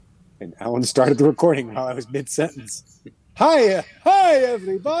And Alan started the recording while I was mid-sentence. Hi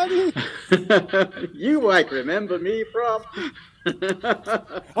everybody. You might remember me from...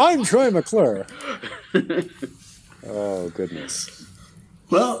 I'm Troy McClure. Oh, goodness.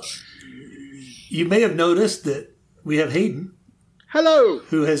 Well, you may have noticed that we have Hayden. Hello.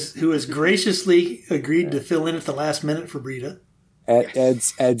 Who has graciously agreed to fill in at the last minute for Brita.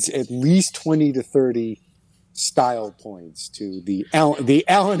 Adds at least 20 to 30 style points to the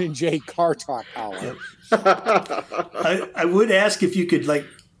Alan and Jay Car Talk hour. Yep. I would ask if you could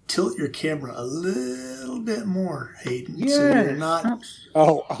tilt your camera a little bit more, Hayden. Yeah. So we're not.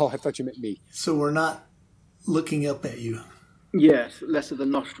 Oh, I thought you meant me. So we're not looking up at you. Yes, less of the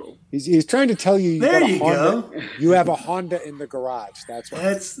nostril. He's trying to tell you. There you go. You have a Honda in the garage. That's what.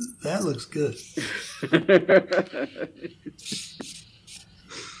 That looks good.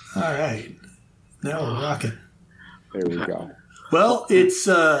 All right. Now we're rocking. There we go. Well, it's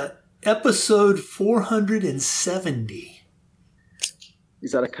episode 470.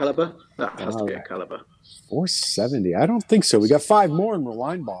 Is that a caliber? That has to be a caliber. 470. I don't think so. We got 5 more in the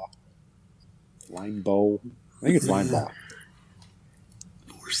line bow. Line bow. I think it's line bow.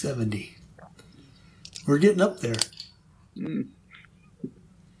 470. We're getting up there.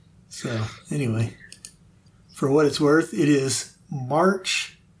 So, anyway, for what it's worth, it is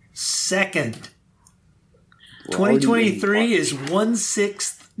March 2nd. 2023 is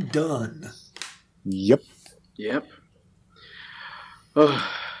 1/6 done. Yep.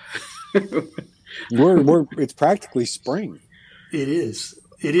 Oh. It's practically spring. It is.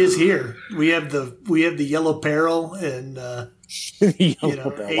 It is here. We have the yellow peril and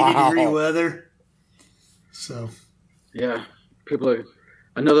 80-degree weather. So, yeah, people are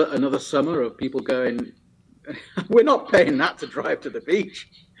another summer of people going. We're not paying that to drive to the beach.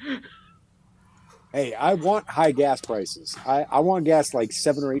 Hey, I want high gas prices. I want gas like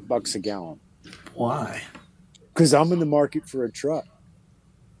 $7 or $8 a gallon. Why? Because I'm in the market for a truck.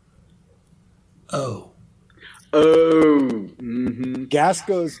 Oh. Mm-hmm. Gas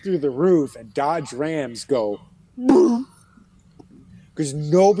goes through the roof and Dodge Rams go boom. Because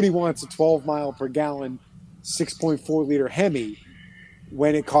nobody wants a 12 mile per gallon 6.4 liter Hemi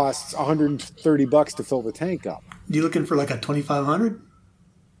when it costs $130 to fill the tank up. You looking for like a 2500?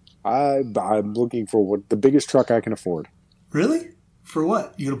 I'm looking for the biggest truck I can afford. Really? For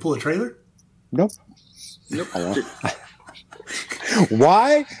what? You gonna pull a trailer? Nope.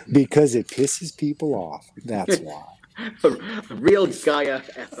 Why? Because it pisses people off. That's why. A real Gaia.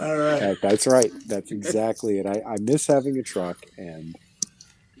 All right. That's right. That's exactly it. I miss having a truck, and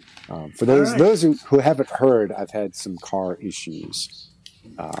for those who haven't heard, I've had some car issues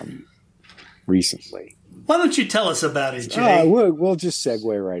recently. Why don't you tell us about it, Jay? We'll just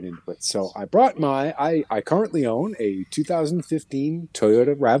segue right into it. So I brought I currently own a 2015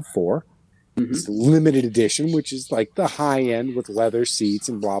 Toyota RAV4. Mm-hmm. It's the limited edition, which is like the high end with leather seats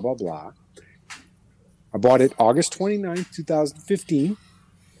and blah, blah, blah. I bought it August 29th, 2015.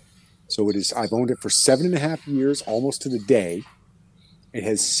 So I've owned it for 7.5 years, almost to the day. It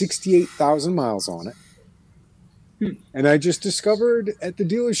has 68,000 miles on it. And I just discovered at the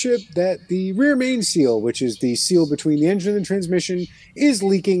dealership that the rear main seal, which is the seal between the engine and the transmission, is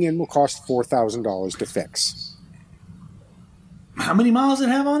leaking and will cost $4,000 to fix. How many miles does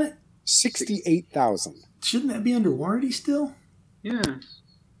it have on it? 68,000. Shouldn't that be under warranty still? Yeah.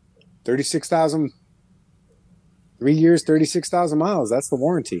 36,000. 3 years, 36,000 miles. That's the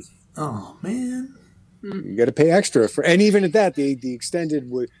warranty. Oh, man. You got to pay extra for, and even at that, the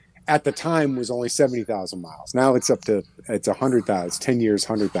extended at the time was only 70,000 miles. Now it's 100,000. It's 10 years,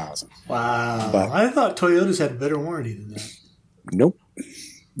 100,000. Wow. But I thought Toyotas had a better warranty than that. Nope.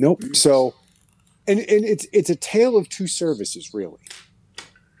 So, and it's a tale of two services, really.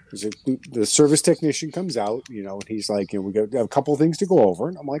 The service technician comes out, and he's like, we got a couple of things to go over.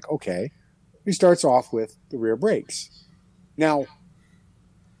 And I'm like, okay. He starts off with the rear brakes. Now,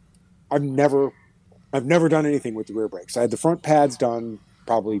 I've never done anything with the rear brakes. I had the front pads done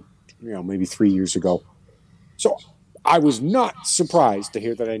probably, maybe 3 years ago. So I was not surprised to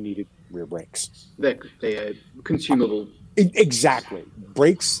hear that I needed rear brakes. They are consumable. Exactly.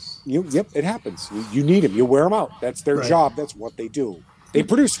 Brakes, yep, it happens. You need them. You wear them out. That's their job. That's what they do. They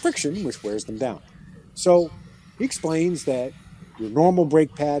produce friction, which wears them down. So he explains that your normal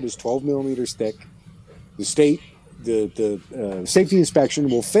brake pad is 12 millimeters thick. The safety inspection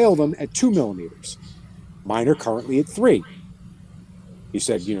will fail them at 2 millimeters. Mine are currently at 3. He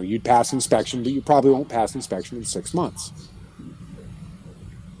said, you'd pass inspection, but you probably won't pass inspection in 6 months.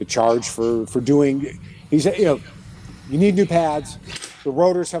 The charge for doing, he said, you need new pads. the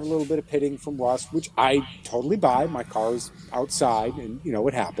rotors have a little bit of pitting from rust, which I totally buy. My car's outside, and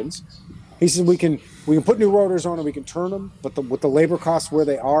it happens. He says we can put new rotors on and we can turn them, but with the labor costs where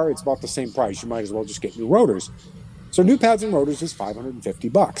they are, it's about the same price. You might as well just get new rotors. So new pads and rotors is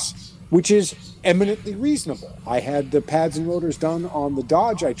 $550, which is eminently reasonable. I had the pads and rotors done on the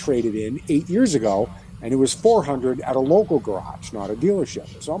Dodge I traded in 8 years ago, and it was $400 at a local garage, not a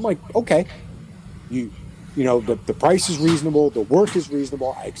dealership. So I'm like, okay, the price is reasonable, the work is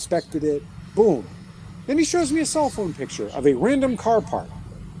reasonable, I expected it. Boom. Then he shows me a cell phone picture of a random car part.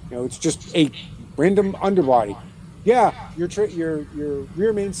 It's just a random underbody. Yeah, your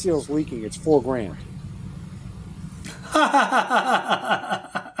rear main seal's leaking. It's $4,000.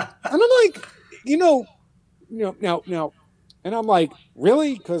 And I'm like, now, and I'm like,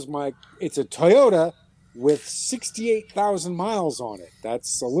 really? Because it's a Toyota with 68,000 miles on it.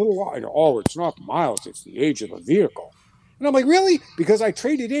 That's a little. Oh, it's not the miles; it's the age of the vehicle. And I'm like, really? Because I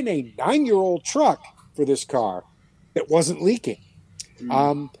traded in a 9-year-old truck for this car that wasn't leaking.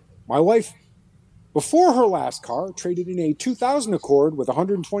 My wife, before her last car, traded in a 2000 Accord with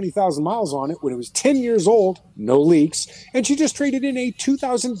 120,000 miles on it when it was 10 years old, no leaks. And she just traded in a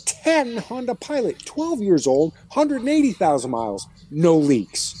 2010 Honda Pilot, 12 years old, 180,000 miles, no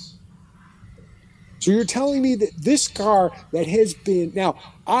leaks. So you're telling me that this car that has been... Now,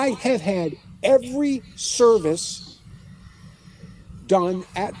 I have had every service done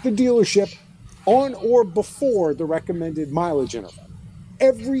at the dealership on or before the recommended mileage interval.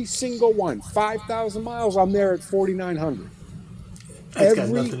 Every single one. 5,000 miles, I'm there at 4,900. That's got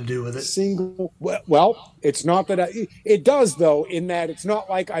nothing to do with it. Single. Well, it's not that it does, though, in that it's not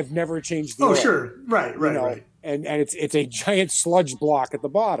like I've never changed the oil. Sure. Right. And it's a giant sludge block at the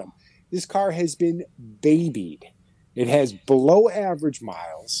bottom. This car has been babied. It has below average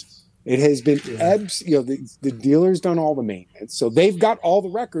miles. It has been the dealer's done all the maintenance. So they've got all the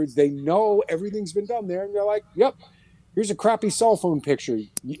records. They know everything's been done there. And they're like, yep. Here's a crappy cell phone picture.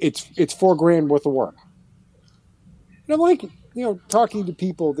 It's $4,000 worth of work. And I'm like, talking to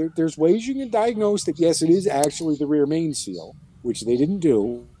people, there's ways you can diagnose that, yes, it is actually the rear main seal, which they didn't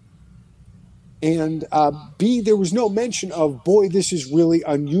do. And B, there was no mention of, boy, this is really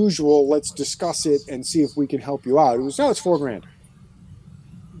unusual. Let's discuss it and see if we can help you out. It was, no, it's $4,000.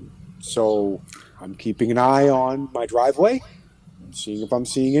 So I'm keeping an eye on my driveway. I'm seeing if I'm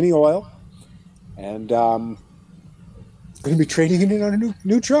seeing any oil. And going to be trading it in on a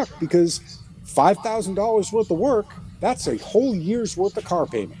new truck because $5,000 worth of work, that's a whole year's worth of car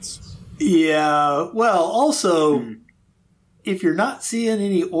payments. Yeah. Well, also, if you're not seeing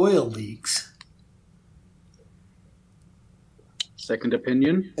any oil leaks. Second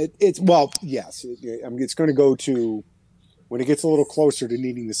opinion? Yes. It's going to go to, when it gets a little closer to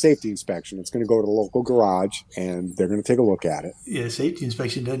needing the safety inspection, it's going to go to the local garage and they're going to take a look at it. Yeah, safety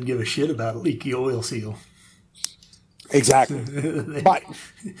inspection doesn't give a shit about a leaky oil seal. Exactly. But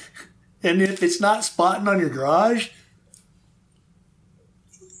and if it's not spotting on your garage,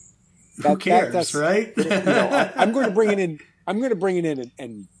 who cares, right? I'm going to bring it in. I'm going to bring it in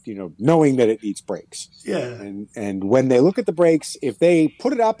and knowing that it needs brakes. Yeah. And when they look at the brakes, if they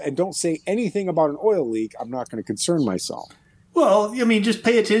put it up and don't say anything about an oil leak, I'm not going to concern myself. Well, I mean, just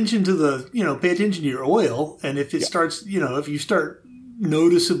pay attention to pay attention to your oil, and if it starts, if you start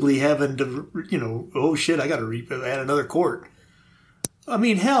noticeably having to, oh shit, I got to add another quart. I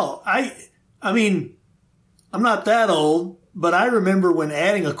mean, hell, I'm not that old, but I remember when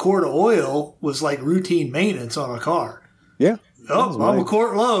adding a quart of oil was like routine maintenance on a car. Yeah. Oh, I'm a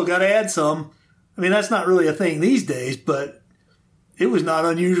quart low, got to add some. I mean, that's not really a thing these days, but it was not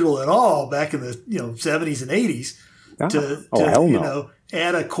unusual at all back in the 70s and 80s to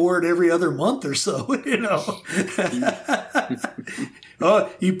add a quart every other month or so.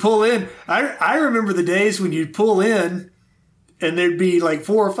 Oh, you pull in. I remember the days when you'd pull in and there'd be like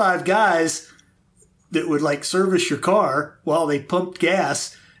 4 or 5 guys that would like service your car while they pumped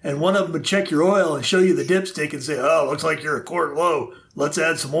gas, and one of them would check your oil and show you the dipstick and say, oh, looks like you're a quart low. Let's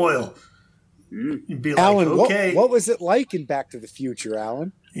add some oil. You'd be like, Alan, okay. What was it like in Back to the Future,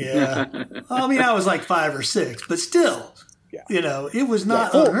 Alan? Yeah. I mean, I was like 5 or 6, but still, it was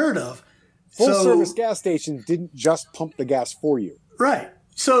not unheard of. Full service gas stations didn't just pump the gas for you. Right.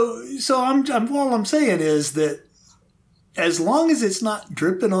 So all I'm saying is that as long as it's not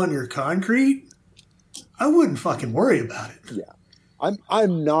dripping on your concrete, I wouldn't fucking worry about it. Yeah.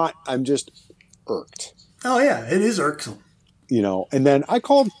 I'm just irked. Oh yeah, it is irksome. And then I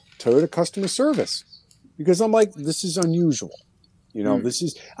called Toyota customer service because I'm like, this is unusual. This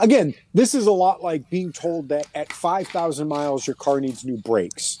is a lot like being told that at 5,000 miles, your car needs new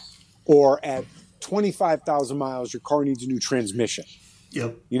brakes, or at 25,000 miles, your car needs a new transmission.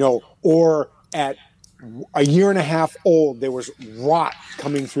 Yep. Or at a year and a half old, there was rot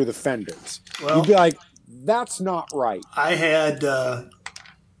coming through the fenders. Well, you'd be like, that's not right. I had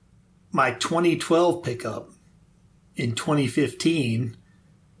my 2012 pickup in 2015.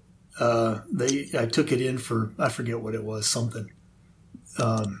 I took it in for, I forget what it was, something.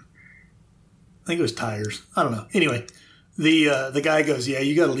 I think it was tires. I don't know. Anyway, the guy goes, yeah,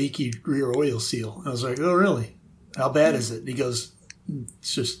 you got a leaky rear oil seal. And I was like, oh, really? How bad is it? And he goes,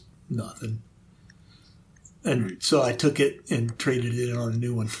 it's just nothing. And so I took it and traded it in on a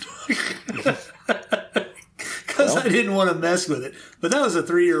new one. Because I didn't want to mess with it. But that was a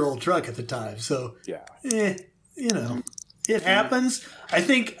 3-year-old truck at the time. So, yeah, it happens. I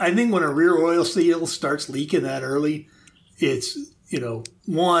think when a rear oil seal starts leaking that early, it's,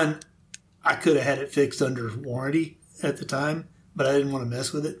 one, I could have had it fixed under warranty at the time, but I didn't want to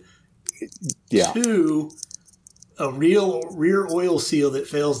mess with it. Yeah. Two, a real rear oil seal that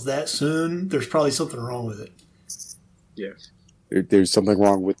fails that soon, there's probably something wrong with it. Yes. There's something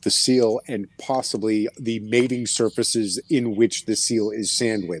wrong with the seal and possibly the mating surfaces in which the seal is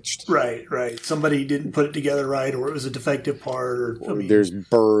sandwiched. Right. Somebody didn't put it together right, or it was a defective part, or there's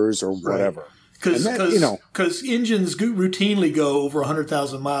burrs or whatever. Because engines routinely go over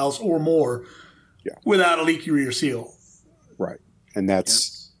 100,000 miles or more without a leaky rear seal. Right. And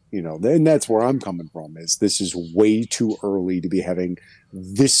that's, and that's where I'm coming from, is this is way too early to be having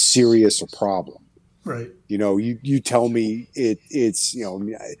this serious a problem. Right. You tell me it's,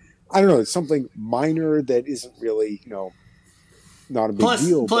 I don't know, it's something minor that isn't really, not a big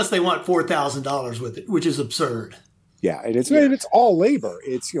deal. Plus they want $4,000 with it, which is absurd. Yeah. And it's all labor.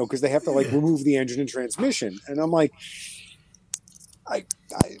 It's, because they have to remove the engine and transmission. And I'm like,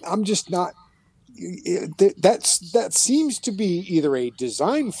 I'm just not, that seems to be either a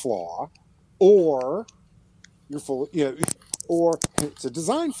design flaw or you're full, or it's a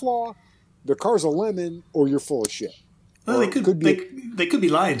design flaw. The car's a lemon, or you're full of shit. Well, they could be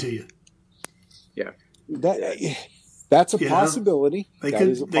lying to you. Yeah, that's a possibility. They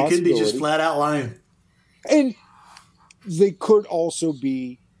could be just flat out lying, and they could also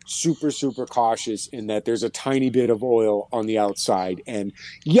be super, super cautious in that there's a tiny bit of oil on the outside. And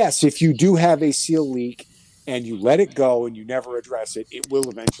yes, if you do have a seal leak and you let it go and you never address it, it will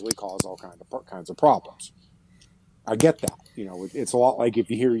eventually cause all kinds of problems. I get that. It's a lot like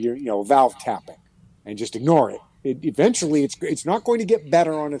if you hear your valve tapping and just ignore it. Eventually, it's not going to get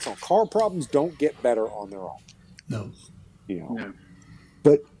better on its own. Car problems don't get better on their own. No. No.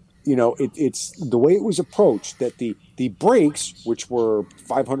 But it's the way it was approached that the brakes, which were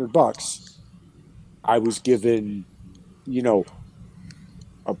 $500, I was given,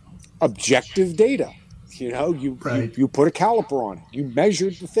 objective data. You put a caliper on it. You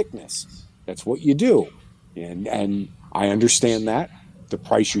measured the thickness. That's what you do. And I understand that. The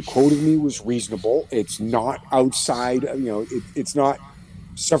price you quoted me was reasonable. It's not outside, it's not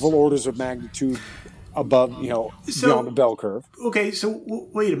several orders of magnitude above, beyond the bell curve. Okay, so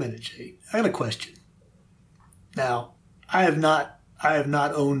wait a minute, Jay. I got a question. Now, I have not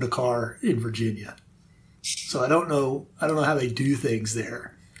owned a car in Virginia, so I don't know how they do things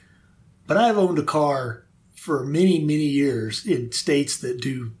there. But I've owned a car for many, many years in states that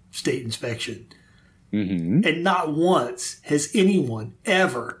do state inspection. Mm-hmm. And not once has anyone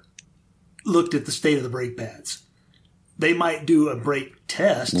ever looked at the state of the brake pads. They might do a brake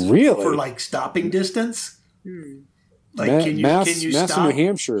test for stopping distance. Can you stop?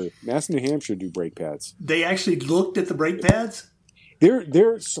 Mass New Hampshire do brake pads. They actually looked at the brake pads?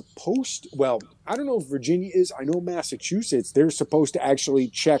 They're supposed to, well, I don't know if Virginia is. I know Massachusetts, they're supposed to actually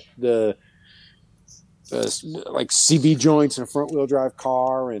check the CV joints in a front wheel drive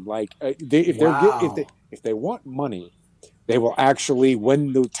car, and if they want money, they will actually,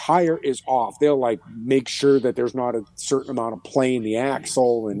 when the tire is off, they'll make sure that there's not a certain amount of play in the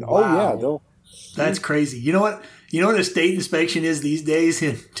axle, and that's crazy. You know what a state inspection is these days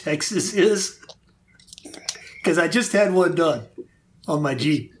in Texas is? Because I just had one done on my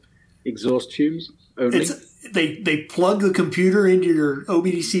Jeep. Exhaust tubes only? They plug the computer into your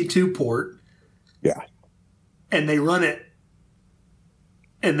OBDC2 port. Yeah. And they run it,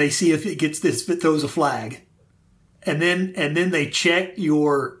 and they see if it throws a flag, and then they check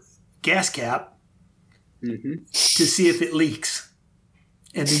your gas cap to see if it leaks,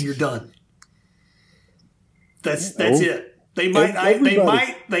 and then you're done. That's it. They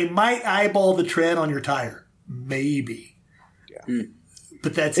might eyeball the tread on your tire, maybe. Yeah,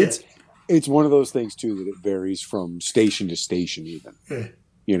 but that's it. It's one of those things too that it varies from station to station, even.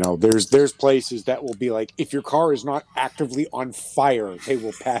 You know, there's places that will be like, if your car is not actively on fire, they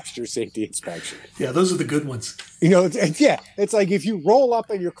will pass your safety inspection. Yeah, those are the good ones. You know, it's like if you roll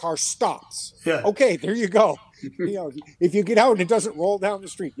up and your car stops. Yeah. Okay, there you go. You know, if you get out and it doesn't roll down the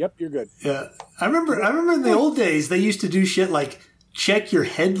street, yep, you're good. Yeah, I remember in the old days they used to do shit like check your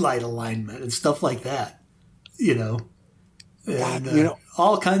headlight alignment and stuff like that. You know, and God, you know,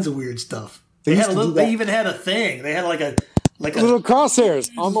 all kinds of weird stuff. They even had a thing. They had like a little crosshairs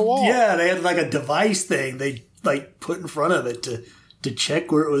on the wall. Yeah, they had like a device thing they like put in front of it to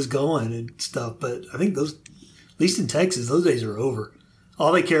check where it was going and stuff. But I think those, at least in Texas, those days are over.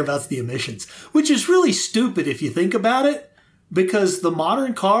 All they care about is the emissions, which is really stupid if you think about it, because the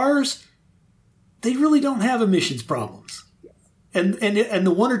modern cars, they really don't have emissions problems. And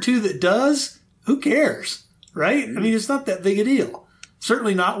the one or two that does, who cares, right? I mean, it's not that big a deal.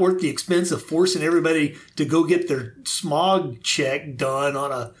 Certainly not worth the expense of forcing everybody to go get their smog check done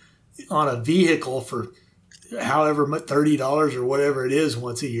on a vehicle for however much, $30 or whatever it is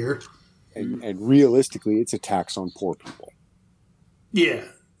once a year. And realistically, it's a tax on poor people. Yeah.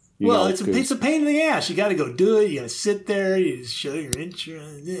 It's a pain in the ass. You got to go do it. You got to sit there. You show your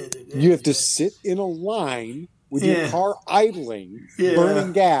insurance. You have to sit in a line with your car idling,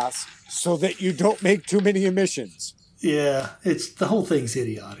 burning gas, so that you don't make too many emissions. Yeah, the whole thing's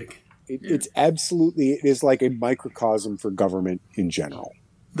idiotic. It is like a microcosm for government in general.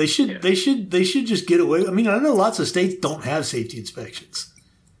 They should just get away. I mean, I know lots of states don't have safety inspections.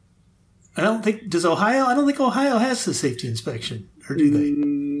 I don't think Ohio has the safety inspection, or do they?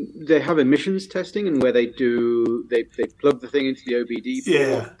 They have emissions testing, and where they plug the thing into the OBD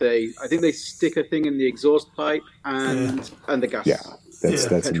port. Yeah. I think they stick a thing in the exhaust pipe and the gas. Yeah,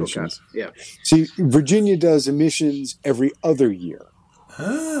 that's emissions. Gas. Yeah. See, Virginia does emissions every other year.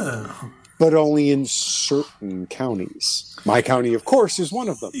 Oh. But only in certain counties. My county, of course, is one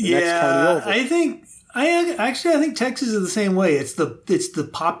of them. The next county over. I think Texas is the same way. It's the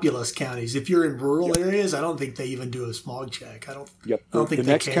populous counties. If you're in rural areas, I don't think they even do a smog check. I don't think the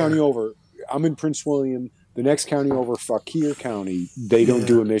next county over. I'm in Prince William. The next county over, Fauquier County, they don't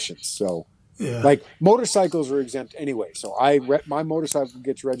do emissions. So, like motorcycles are exempt anyway. So my motorcycle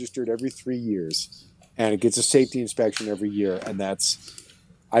gets registered every 3 years, and it gets a safety inspection every year, and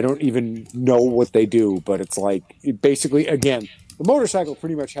I don't even know what they do, but it's like basically again. The motorcycle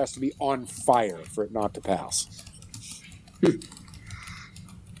pretty much has to be on fire for it not to pass.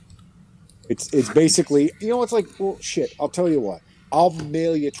 It's basically, it's like, well, shit, I'll tell you what. I'll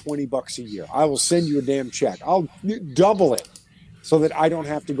mail you $20 a year. I will send you a damn check. I'll double it so that I don't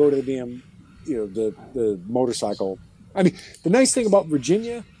have to go to the damn, the motorcycle. I mean, the nice thing about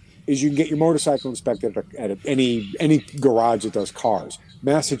Virginia is you can get your motorcycle inspected at any garage that does cars.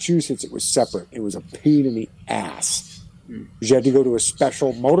 Massachusetts, it was separate. It was a pain in the ass. You had to go to a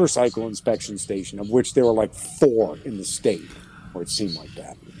special motorcycle inspection station, of which there were like 4 in the state, or it seemed like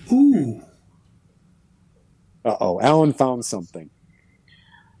that. Ooh. Uh-oh, Alan found something.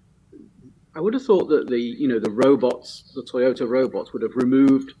 I would have thought that the robots, the Toyota robots, would have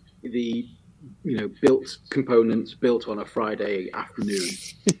removed the built components built on a Friday afternoon.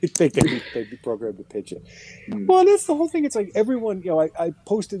 They'd be programmed to pitch it. Well, that's the whole thing. It's like everyone, I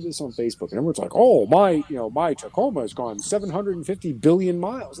posted this on Facebook, and everyone's like, "Oh, my Tacoma has gone 750 billion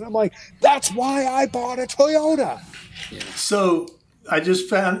miles," and I'm like, "That's why I bought a Toyota." So I just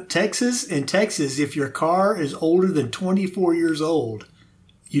found Texas. In Texas, if your car is older than 24 years old,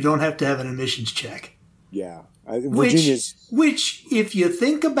 you don't have to have an emissions check. Yeah, Virginia's. Which, if you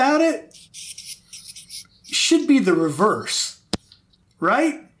think about it, should be the reverse,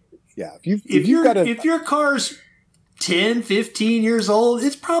 right? Yeah. If your car's 10, 15 years old,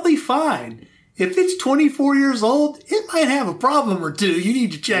 it's probably fine. If it's 24 years old, it might have a problem or two you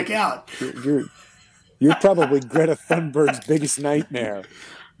need to check out. You're probably Greta Thunberg's biggest nightmare.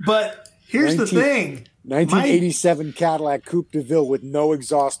 But here's the thing. 1987 Cadillac Coupe de Ville with no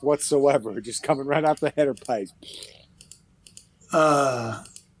exhaust whatsoever, just coming right out the header pipe.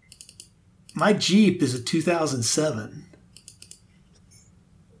 My Jeep is a 2007.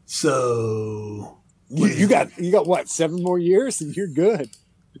 So you got what, 7 more years and you're good.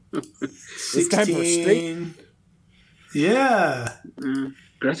 16, it's time for straight. Yeah.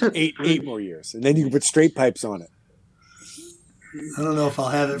 Greta, 8 more years, and then you can put straight pipes on it. I don't know if I'll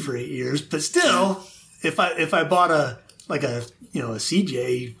have it for 8 years, but still, if I bought a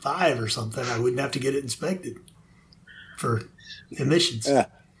CJ5 or something, I wouldn't have to get it inspected for emissions.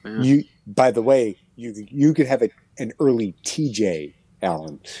 By the way, you could have an early TJ,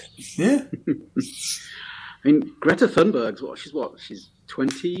 Alan. Yeah. I mean, Greta Thunberg's she's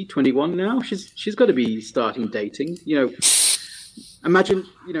 20, 21 now. She's got to be starting dating. Imagine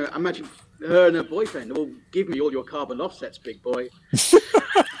her and her boyfriend. Well, give me all your carbon offsets, big boy.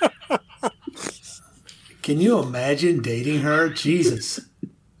 Can you imagine dating her? Jesus,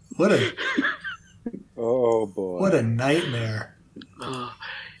 what a oh boy, what a nightmare.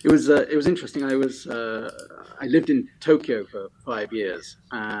 It was interesting. I lived in Tokyo for 5 years,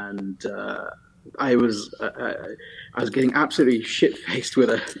 and I was getting absolutely shit faced with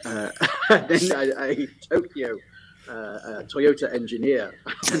a Tokyo Toyota engineer,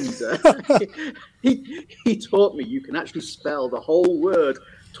 and he taught me you can actually spell the whole word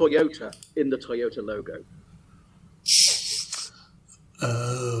Toyota in the Toyota logo.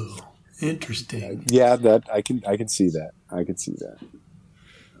 Oh, interesting. Yeah, that I can see that. I can see that.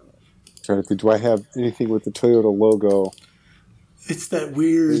 Trying to think, do I have anything with the Toyota logo? It's that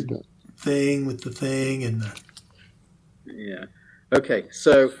weird thing with the thing and the. Yeah. Okay.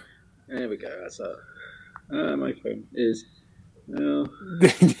 So there we go. That's my phone is.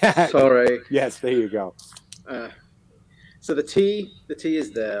 Sorry. Yes, there you go. So the T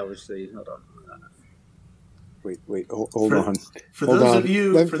is there, obviously. Hold on. Wait, hold on. For hold those on. of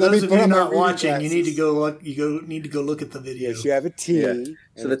you, not watching, you need to go look at the video. Yes, you have a T. Yeah.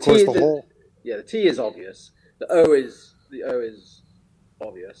 So the T, the T is obvious. The O is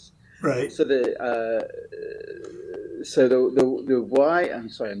obvious. Right. So the Y. I'm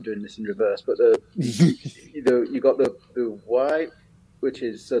sorry, I'm doing this in reverse, but you got the Y, which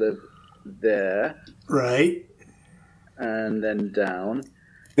is sort of there. Right. And then down.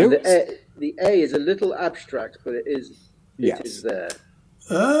 And the A is a little abstract, but it is there.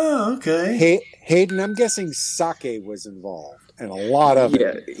 Oh, okay. Hayden, I'm guessing sake was involved, and a lot of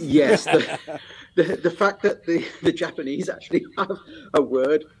it. Yes. The fact that the Japanese actually have a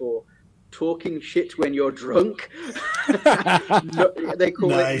word for talking shit when you're drunk, they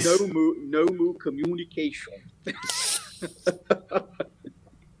call it no communication.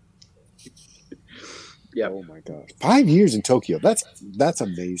 Yeah. Oh my gosh. 5 years in Tokyo. That's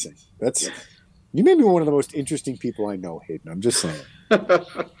amazing. You may be one of the most interesting people I know, Hayden. I'm just saying.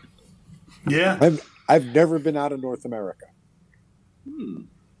 Yeah. I've never been out of North America.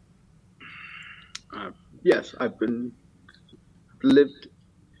 Yes, I've lived.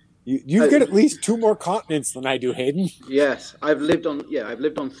 You've got at least 2 more continents than I do, Hayden. Yes, I've lived on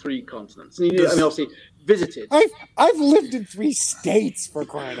 3 continents. I mean, obviously visited. I've lived in 3 states, for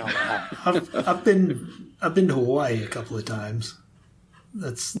crying out loud. I've been to Hawaii a couple of times.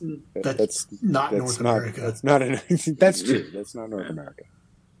 That's not North America. That's true. That's not North America.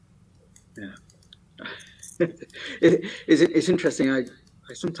 Yeah. It's interesting. I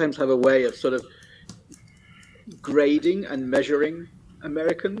sometimes have a way of sort of grading and measuring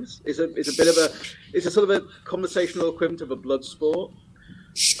Americans. It's a sort of a conversational equivalent of a blood sport.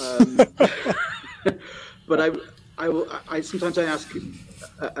 But I sometimes ask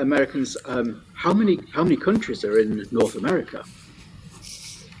Americans how many countries are in North America.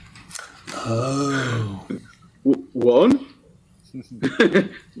 Oh, 1?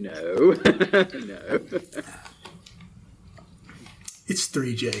 No. It's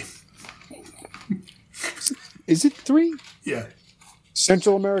 3, Jay. Is it 3? Yeah.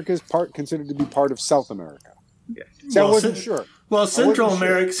 Central America is considered to be part of South America. Yeah. So I wasn't sure. Well, Central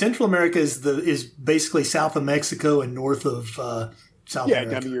America is basically south of Mexico and north of South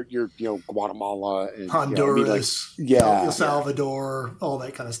America. Yeah, I mean you're Guatemala and Honduras, El Salvador, all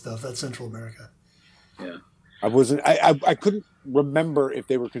that kind of stuff. That's Central America. Yeah. I couldn't remember if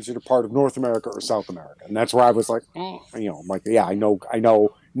they were considered part of North America or South America, and that's where I was like, I'm like, yeah, I know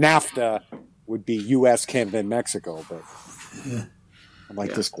NAFTA would be U.S., Canada, and Mexico, but I'm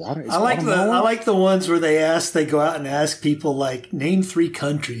like, this Guatemala. I like the ones where they go out and ask people like, name 3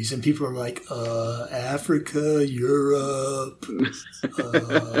 countries, and people are like, Africa, Europe,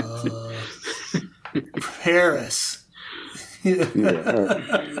 Paris.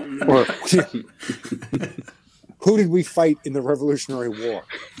 Or who did we fight in the Revolutionary War?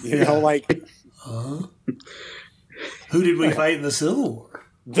 You know, like who did we fight in the Civil War?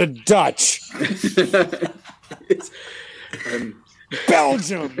 The Dutch.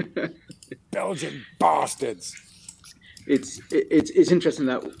 Belgium bastards. It's interesting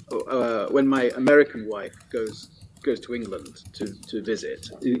that when my American wife goes to England to visit,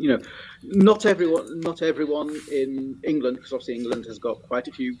 not everyone in England, because obviously England has got quite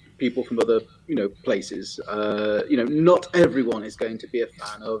a few people from other places. Not everyone is going to be a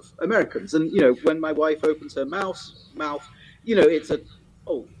fan of Americans, and when my wife opens her mouth, it's a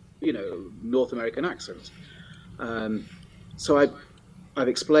North American accent. So I've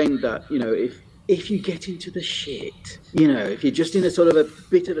explained that if you get into the shit, if you're just in a sort of a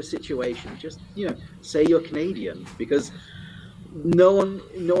bit of a situation, just say you're Canadian, because no one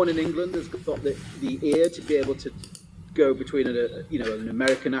in England has got the ear to be able to go between an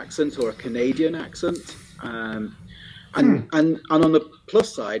American accent or a Canadian accent. And on the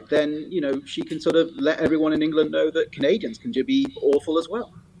plus side, then she can sort of let everyone in England know that Canadians can be awful as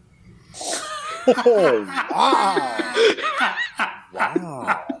well. Oh wow!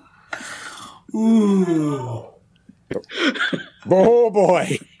 Wow! Ooh! Oh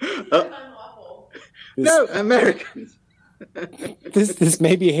boy! No, Americans. This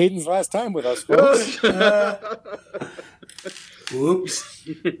may be Hayden's last time with us, folks. Whoops!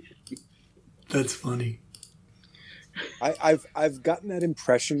 That's funny. I've gotten that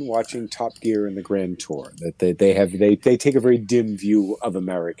impression watching Top Gear and the Grand Tour that they take a very dim view of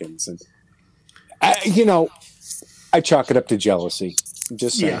Americans, and I chalk it up to jealousy. I'm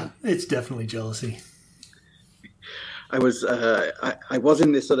just saying. Yeah, it's definitely jealousy. I was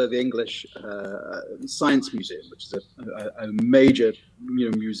in this sort of the English Science Museum, which is a major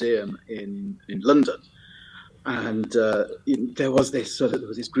museum in London, and there was this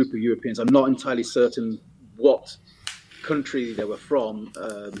group of Europeans. I'm not entirely certain what country they were from,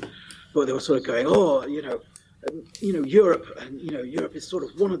 but they were sort of going, Europe, and Europe is sort of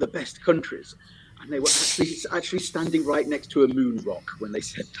one of the best countries. And they were actually standing right next to a moon rock when they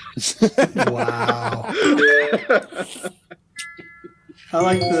said that. Wow. I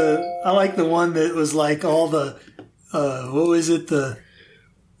like the one that was like all the what was it, the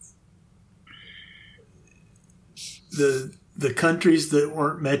countries that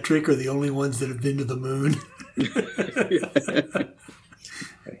weren't metric are the only ones that have been to the moon.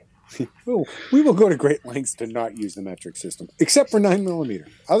 Well, we will go to great lengths to not use the metric system, except for 9mm.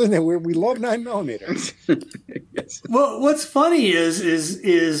 Other than that, we love 9mm. Yes. Well, what's funny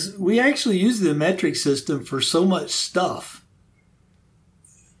is we actually use the metric system for so much stuff,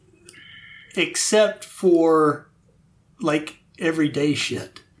 except for like everyday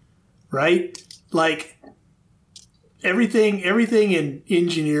shit, right? Like everything in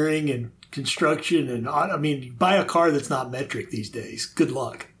engineering and construction, and you buy a car that's not metric these days. Good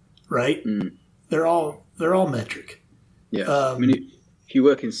luck. Right? Mm. They're all metric. Yeah. If you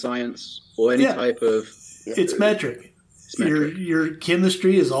work in science or any type of... It's metric. Your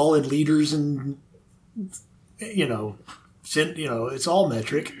chemistry is all in liters and, it's all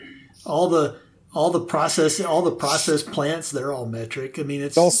metric. All the process plants, they're all metric. I mean,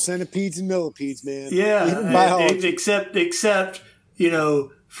 it's all centipedes and millipedes, man. Yeah. Except,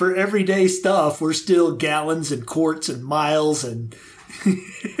 for everyday stuff, we're still gallons and quarts and miles and...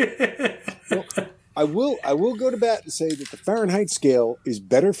 Well, I will go to bat and say that the Fahrenheit scale is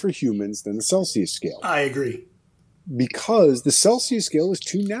better for humans than the Celsius scale. I agree. Because the Celsius scale is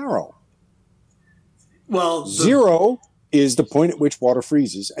too narrow. Well, 0 is the point at which water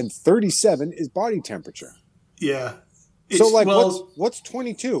freezes, and 37 is body temperature. Yeah. What's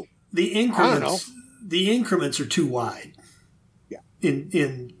 22? The increments are too wide. Yeah.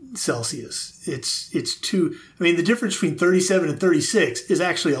 In Celsius, it's too. I mean, the difference between 37 and 36 is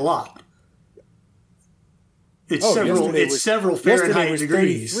actually a lot. It's several Fahrenheit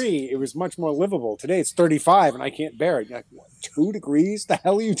degrees. 33. It was much more livable. Today it's 35, and I can't bear it. You're like, what, 2 degrees? The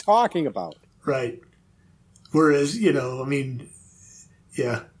hell are you talking about? Right. Whereas,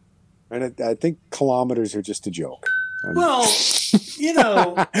 yeah. And I think kilometers are just a joke. Well,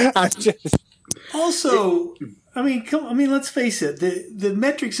 also. Let's face it. The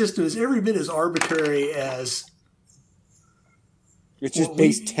metric system is every bit as arbitrary as. It's just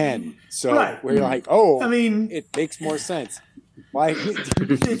base 10, so right. We're like, it makes more sense. Why?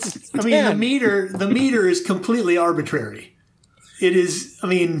 The meter is completely arbitrary. It is.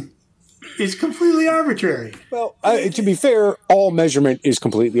 It's completely arbitrary. Well, to be fair, all measurement is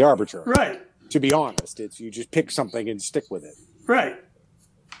completely arbitrary. Right. To be honest, you just pick something and stick with it. Right.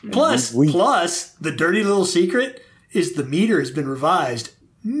 Plus, the dirty little secret is the meter has been revised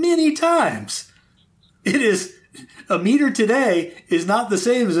many times. It is a meter today is not the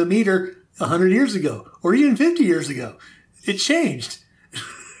same as a meter 100 years ago or even 50 years ago. It changed.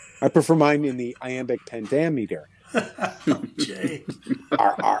 I prefer mine in the iambic pentameter. Oh, Jay.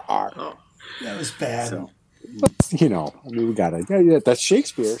 R. That was bad. So, we got it. That's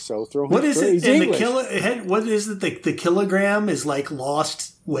Shakespeare. So throw him. What is it? And what is it? The kilogram is like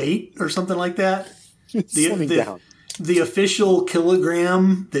lost weight or something like that. The official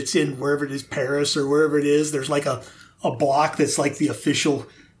kilogram that's in wherever it is, Paris or wherever it is. There's like a block that's like the official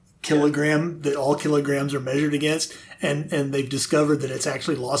kilogram that all kilograms are measured against, and they've discovered that it's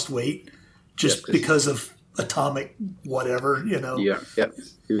actually lost weight just because of atomic whatever. Yeah.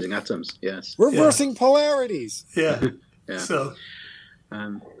 Using atoms. Yes. Reversing polarities. Yeah. Yeah. So.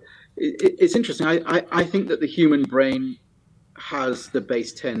 It's interesting. I think that the human brain has the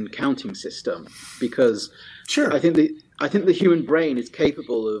base 10 counting system, because Sure. I think the human brain is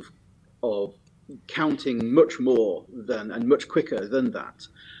capable of counting much more than and much quicker than that,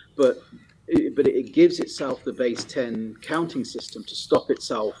 but it gives itself the base 10 counting system to stop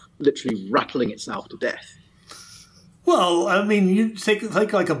itself literally rattling itself to death. Well, I mean, you think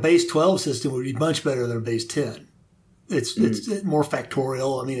like a base 12 system would be much better than a base 10. It's more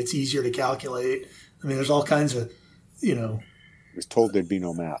factorial. I mean, it's easier to calculate. I mean, there's all kinds of, I was told there'd be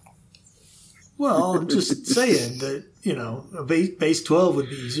no math. Well, I'm just saying that, a base 12 would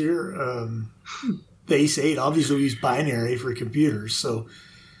be easier. Base 8, obviously we use binary for computers, so,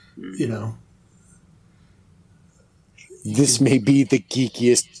 This may be the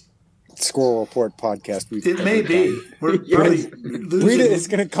geekiest Squirrel Report podcast we've It may be. We're probably Rita is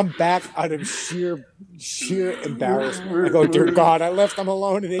going to come back out of sheer embarrassment. I go, dear God, I left them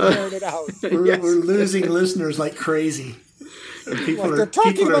alone and they aired it out. We're losing listeners like crazy. They're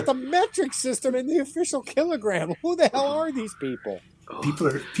talking about the metric system and the official kilogram. Who the hell are these people?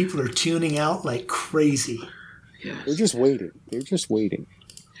 People are tuning out like crazy. Yes. They're just waiting.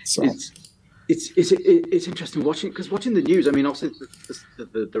 So it's interesting watching the news. I mean, obviously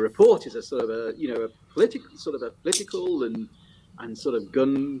the report is a sort of a political and sort of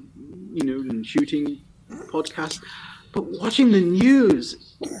gun and shooting podcast. But watching the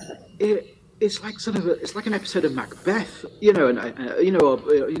news, it's like an episode of Macbeth, or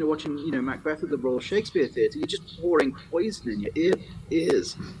watching Macbeth at the Royal Shakespeare Theatre. You're just pouring poison in your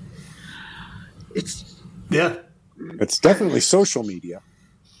ears. It's definitely social media.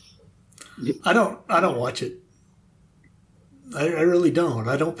 I don't watch it. I really don't.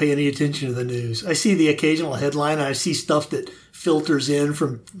 I don't pay any attention to the news. I see the occasional headline. I see stuff that filters in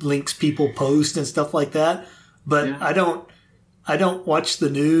from links people post and stuff like that. But I don't watch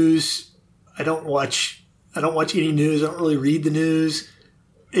the news. I don't watch any news. I don't really read the news.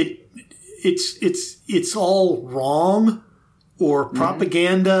 It's all wrong or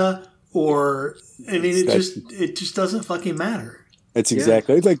propaganda or it just doesn't fucking matter. That's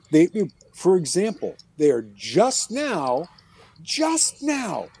exactly like for example, they are just now,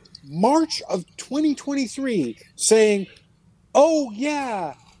 March of 2023, saying, "Oh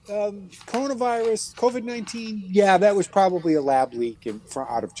yeah, coronavirus, COVID-19, yeah, that was probably a lab leak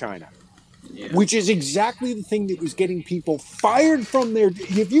out of China." Yeah. Which is exactly the thing that was getting people fired from their.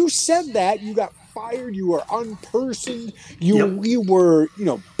 If you said that, you got fired. You were unpersoned. You were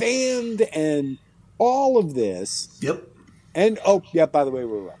banned and all of this. Yep. And by the way,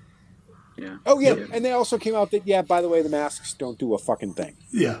 we're wrong. Yeah. Oh yeah, and they also came out that by the way, the masks don't do a fucking thing.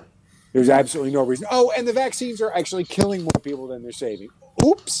 Yeah. There's absolutely no reason. Oh, and the vaccines are actually killing more people than they're saving.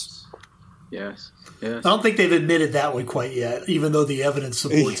 Oops. Yes. I don't think they've admitted that one quite yet, even though the evidence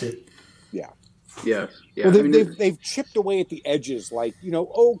supports it. Yeah. Yeah. Well, they've chipped away at the edges, like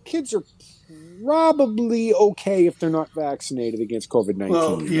kids are probably okay if they're not vaccinated against COVID-19.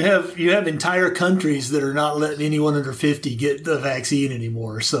 Well, you have entire countries that are not letting anyone under 50 get the vaccine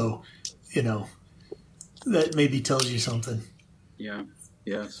anymore. So, that maybe tells you something. Yeah.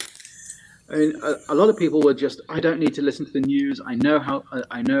 Yes. I mean, a lot of people were just, I don't need to listen to the news. I know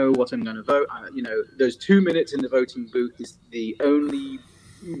what I'm going to vote. Those 2 minutes in the voting booth is the only,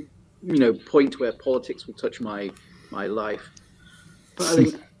 point where politics will touch my life.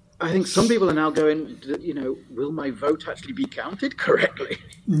 But I think some people are now going, will my vote actually be counted correctly?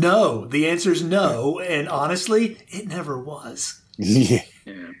 No, the answer is no. And honestly, it never was. Yeah.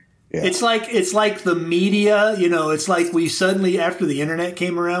 It's like the media, it's like we suddenly, after the internet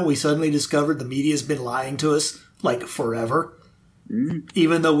came around, we suddenly discovered the media's been lying to us like forever,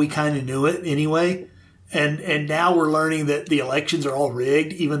 even though we kind of knew it anyway. And now we're learning that the elections are all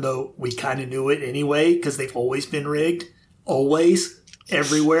rigged, even though we kind of knew it anyway, because they've always been rigged. Always.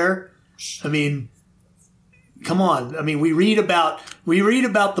 Everywhere. I mean, come on. I mean, we read about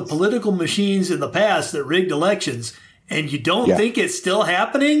the political machines in the past that rigged elections, and you don't think it's still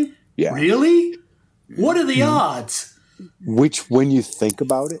happening? Yeah. Really? What are the odds? Which, when you think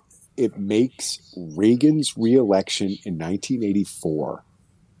about it, it makes Reagan's re-election in 1984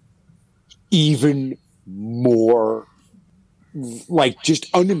 even more just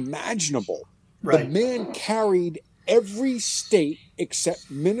unimaginable. Right. The man carried every state except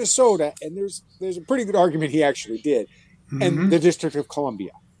Minnesota, and there's a pretty good argument he actually did, and the District of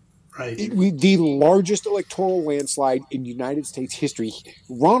Columbia. Right. The largest electoral landslide in United States history.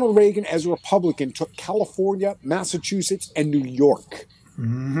 Ronald Reagan, as a Republican, took California, Massachusetts, and New York.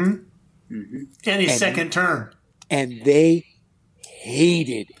 And his second term. And they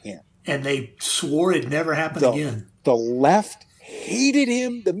hated him. And they swore it'd never happen again. The left hated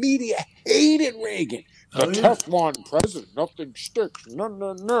him. The media hated Reagan. The Teflon president, nothing sticks.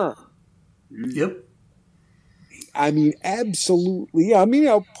 No. Yep. I mean, absolutely. Yeah. I mean,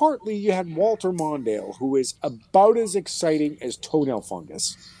 partly you had Walter Mondale, who is about as exciting as toenail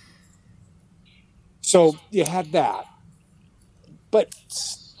fungus. So you had that. But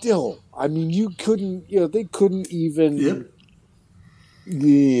still, I mean, they couldn't even,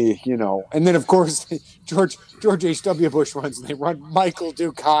 and then, of course, George H.W. Bush runs, and they run Michael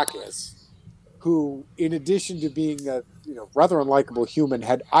Dukakis, who, in addition to being a rather unlikable human,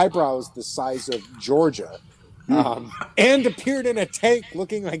 had eyebrows the size of Georgia, and appeared in a tank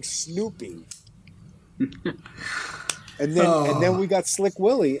looking like Snoopy. and then we got Slick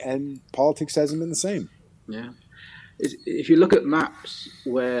Willie, and politics hasn't been the same. Yeah. If you look at maps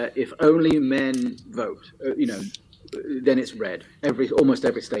where if only men vote, then it's red. Almost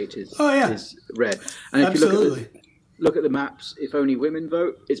every state is red. And if you look at the maps, if only women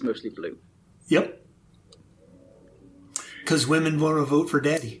vote, it's mostly blue. Yep. Because women want to vote for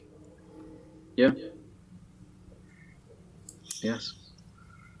daddy. Yeah. Yes.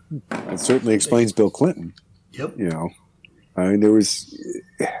 That certainly explains Bill Clinton. Yep. I mean, there was...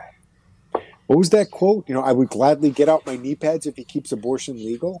 What was that quote? I would gladly get out my knee pads if he keeps abortion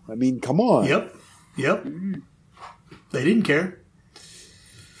legal. I mean, come on. Yep. They didn't care.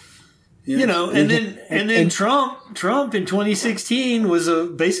 Yeah. And then Trump in 2016 was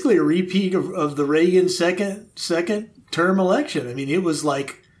basically a repeat of the Reagan second term election. I mean, it was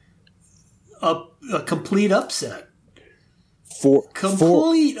like a complete upset.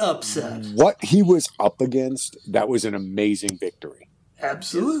 Upset. What he was up against, that was an amazing victory.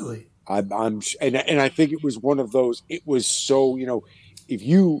 Absolutely. And I think it was one of those. It was so, if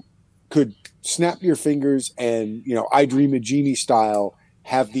you could snap your fingers and I Dream of Jeannie style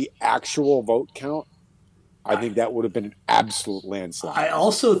have the actual vote count, I think that would have been an absolute landslide. I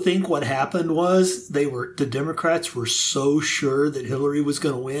also think what happened was the Democrats were so sure that Hillary was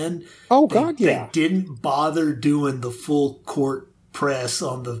going to win. Oh God, They didn't bother doing the full court press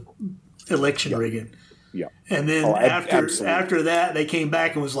on the election rigging. Yeah. And then after that, they came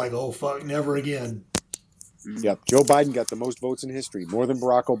back and was like, oh, fuck, never again. Yep. Joe Biden got the most votes in history, more than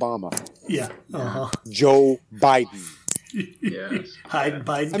Barack Obama. Yeah. Uh-huh. Joe Biden. Yes.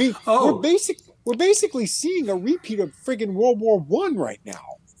 Biden. I mean, we're basically seeing a repeat of friggin' World War I right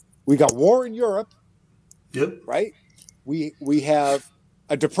now. We got war in Europe. Yep. Right? We have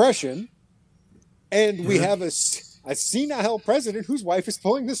a depression, and we have a senile president whose wife is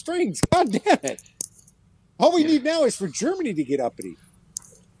pulling the strings. God damn it. All we need now is for Germany to get uppity.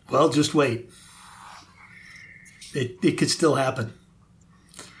 Well, just wait. It could still happen.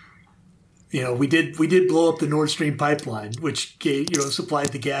 We did blow up the Nord Stream pipeline, which supplied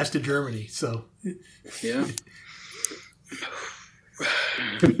the gas to Germany. So yeah.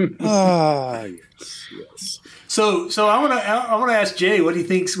 Yes. So I want to ask Jay what he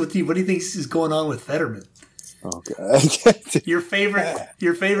thinks is going on with Fetterman. Okay. Your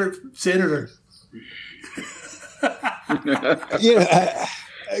favorite senator.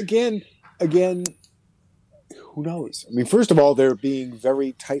 Again, who knows? I mean, first of all, they're being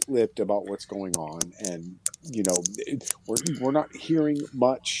very tight-lipped about what's going on, and we're not hearing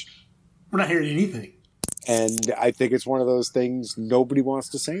much. We're not hearing anything, and I think it's one of those things. Nobody wants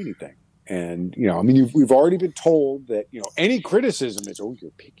to say anything, and I mean, we've already been told that any criticism is, oh, you're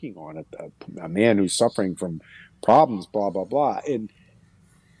picking on a man who's suffering from problems, blah blah blah, and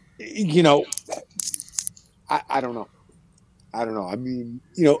I don't know. I mean,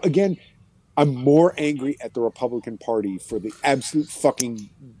 again, I'm more angry at the Republican Party for the absolute fucking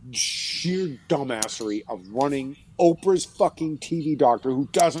sheer dumbassery of running Oprah's fucking TV doctor who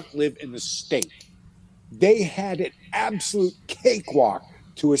doesn't live in the state. They had an absolute cakewalk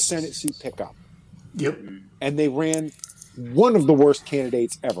to a Senate seat pickup. Yep. And they ran one of the worst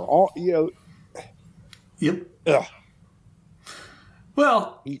candidates ever. Yep. Ugh.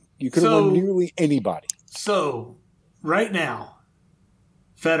 Well, you could have run nearly anybody. So, right now,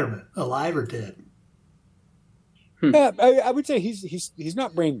 Fetterman, alive or dead? Yeah, I would say he's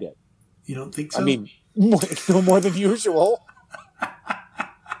not brain dead. You don't think so? I mean, no more than usual.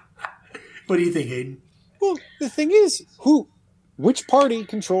 What do you think, Hayden? Well, the thing is, which party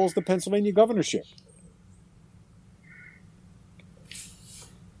controls the Pennsylvania governorship?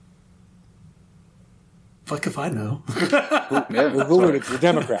 Fuck if I know. Who would it? The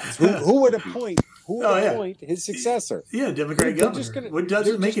Democrats. Who would appoint? Who would appoint his successor? Yeah, Democrat governor. What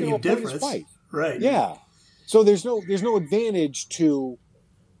doesn't make any difference? Right. Yeah. So there's no advantage to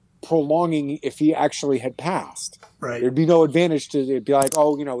prolonging if he actually had passed. Right. There'd be no advantage to be like,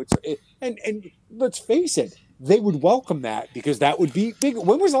 oh, and let's face it, they would welcome that because that would be big.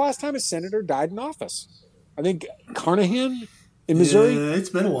 When was the last time a senator died in office? I think Carnahan in Missouri. Yeah, it's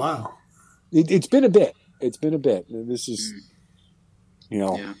been a while. It's been a bit. It's been a bit. And this is,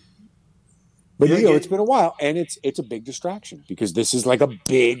 Yeah. But it's been a while, and it's a big distraction because this is like a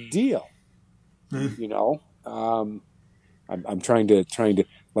big deal. I'm trying to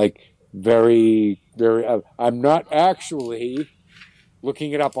like very very. I'm not actually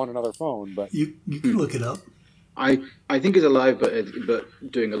looking it up on another phone, but you can look it up. I think he's alive, but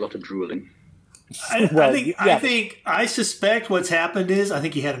doing a lot of drooling. I suspect what's happened is I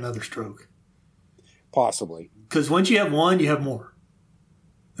think he had another stroke. Possibly, because once you have one, you have more.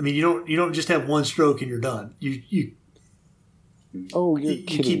 I mean, you don't just have one stroke and you're done. You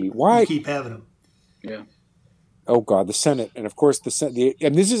kidding me? Why you keep having them? Yeah. Oh God, the Senate, and of course the Senate,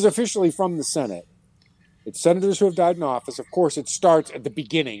 and this is officially from the Senate. It's senators who have died in office. Of course, it starts at the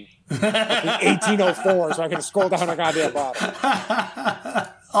beginning, like in 1804. So I can scroll down a goddamn bottom.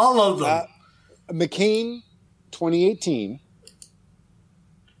 All of them. McCain, 2018.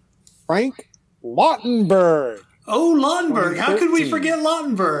 Frank Lautenberg. Oh, Lautenberg. How could we forget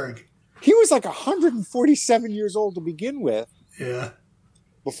Lautenberg? He was like 147 years old to begin with. Yeah.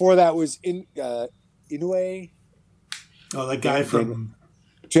 Before that was Inoue. Oh, that guy from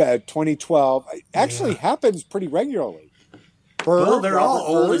 2012. Actually happens pretty regularly. Well, they're all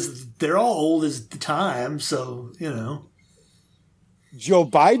old as the time, so, Joe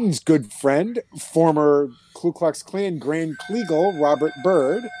Biden's good friend, former Ku Klux Klan Grand Kleagle, Robert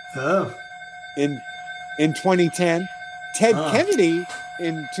Byrd. Oh. In 2010, Ted Kennedy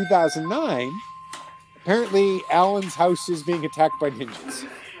in 2009. Apparently, Allen's house is being attacked by ninjas.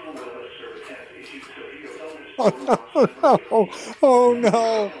 Oh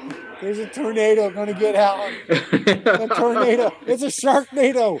no! There's a tornado going to get Allen. A tornado! It's a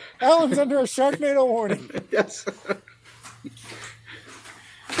Sharknado! Allen's under a Sharknado warning. Yes.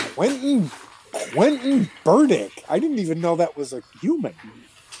 Quentin Burdick. I didn't even know that was a human.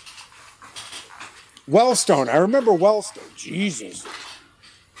 Wellstone. I remember Wellstone. Jesus.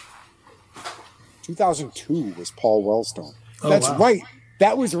 2002 was Paul Wellstone. That's right.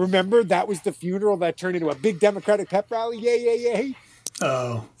 That was the funeral that turned into a big Democratic pep rally. Yay, yay, yay.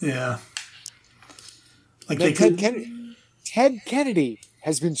 Oh, yeah. Like Ted Kennedy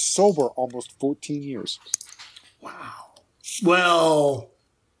has been sober almost 14 years. Wow. Well,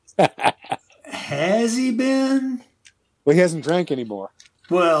 has he been? Well, he hasn't drank anymore.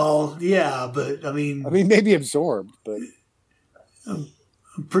 Well, yeah, but I mean, maybe absorbed, but I'm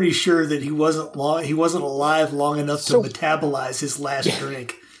pretty sure that he wasn't alive long enough to metabolize his last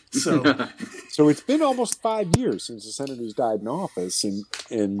drink. So it's been almost 5 years since the senators died in office, and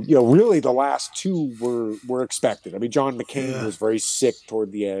really the last two were expected. I mean, John McCain was very sick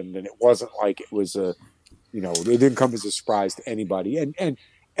toward the end, and it wasn't like it was it didn't come as a surprise to anybody, and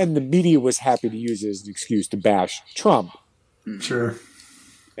the media was happy to use it as an excuse to bash Trump. Sure.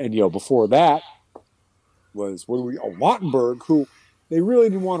 And before that was Lautenberg, who they really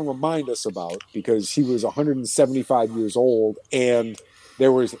didn't want to remind us about because he was 175 years old, and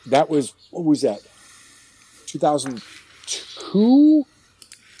what was that 2002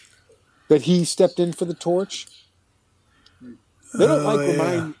 that he stepped in for the torch. They don't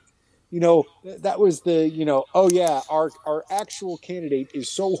remind. That was our actual candidate is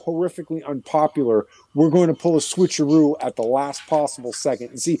so horrifically unpopular, we're going to pull a switcheroo at the last possible second.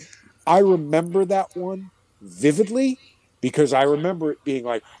 And see, I remember that one vividly because I remember it being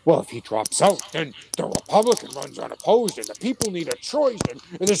like, well, if he drops out, then the Republican runs unopposed and the people need a choice and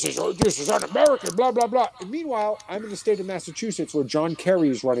this is un-American, blah, blah, blah. And meanwhile, I'm in the state of Massachusetts where John Kerry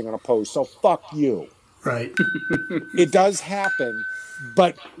is running unopposed, so fuck you. Right. It does happen.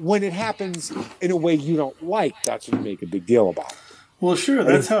 But when it happens in a way you don't like, that's when you make a big deal about it. Well, sure,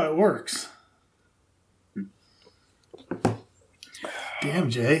 that's how it works.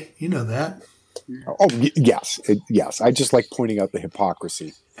 Damn, Jay, you know that. Oh, yes. Yes. I just like pointing out the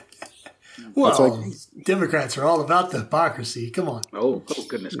hypocrisy. Well, Democrats are all about the hypocrisy. Come on. Oh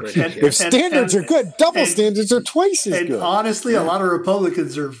goodness gracious. If standards are good, double standards are twice as good. And honestly, a lot of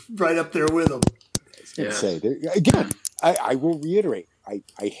Republicans are right up there with them. Again, I will reiterate. I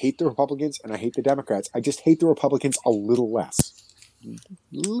hate the Republicans and I hate the Democrats. I just hate the Republicans a little less.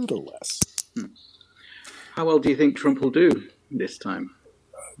 How well do you think Trump will do this time?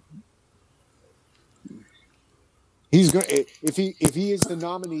 He's going. If he is the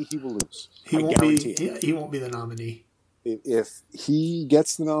nominee, he will lose. He won't be the nominee. If he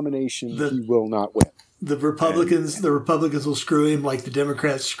gets the nomination, he will not win. The Republicans will screw him like the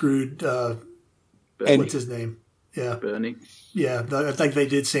Democrats screwed. What's his name? Yeah, Bernie. Yeah, I think they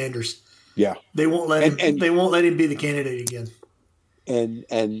did Sanders. Yeah. They won't let him. They won't let him be the candidate again.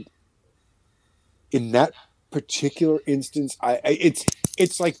 And in that particular instance,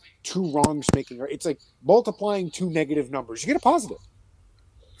 it's like two wrongs making right. It's like multiplying two negative numbers. You get a positive.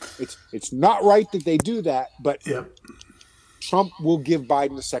 It's not right that they do that, but Trump will give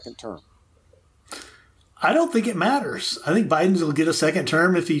Biden a second term. I don't think it matters. I think Biden's will get a second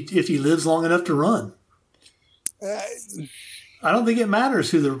term if he lives long enough to run. I don't think it matters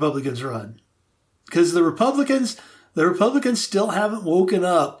who the Republicans run, because the Republicans still haven't woken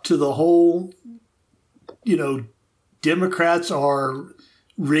up to the whole, Democrats are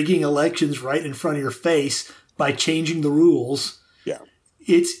rigging elections right in front of your face by changing the rules. Yeah.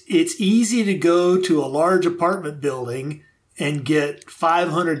 It's easy to go to a large apartment building and get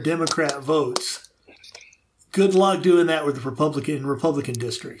 500 Democrat votes. Good luck doing that with the Republican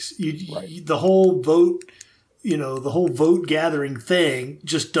districts. The whole vote, the whole vote gathering thing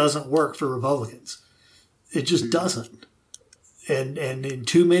just doesn't work for Republicans. It just doesn't. And in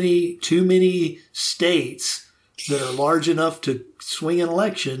too many states that are large enough to swing an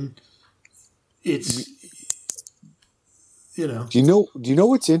election, it's Do you know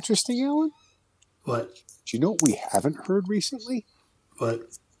what's interesting, Alan? What? Do you know what we haven't heard recently? What?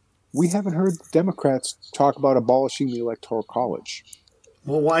 We haven't heard Democrats talk about abolishing the Electoral College.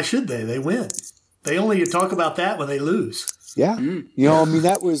 Well, why should they? They win. They only talk about that when they lose. Yeah.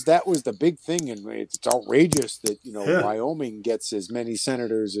 That was the big thing, and it's outrageous that, Wyoming gets as many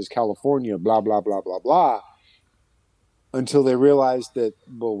senators as California, blah, blah, blah, blah, blah, until they realized that,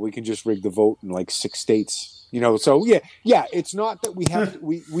 well, we can just rig the vote in like 6 states. So it's not that we have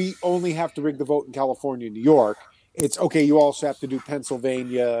we only have to rig the vote in California and New York. It's okay, you also have to do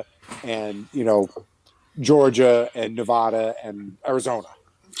Pennsylvania and, Georgia and Nevada and Arizona.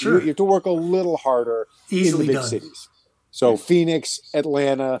 Sure. You have to work a little harder in the big cities. So Phoenix,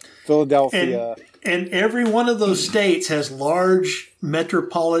 Atlanta, Philadelphia. And every one of those states has large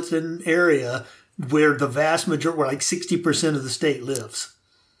metropolitan area where the vast majority, where like 60% of the state lives.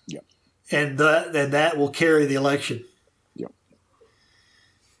 Yep. And that will carry the election. Yep.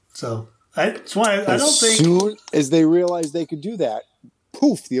 So that's why I don't think. As soon as they realized they could do that,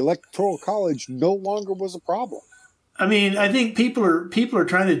 poof, the Electoral College no longer was a problem. I mean, I think people are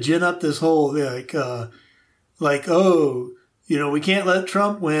trying to gin up this whole we can't let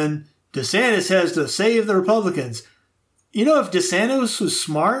Trump win. DeSantis has to save the Republicans. If DeSantis was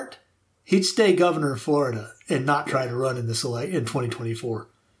smart, he'd stay governor of Florida and not try to run in this in 2024.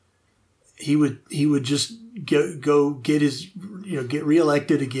 He would just go get his get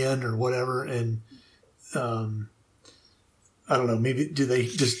reelected again or whatever, and I don't know. Maybe do they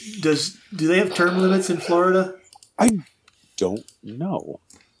have term limits in Florida? I don't know.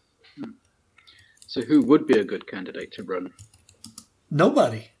 So who would be a good candidate to run?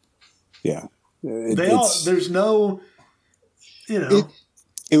 Nobody. Yeah. There's no,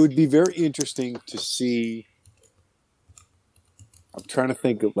 It would be very interesting to see. I'm trying to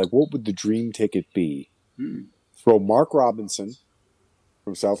think of, what would the dream ticket be? Throw Mark Robinson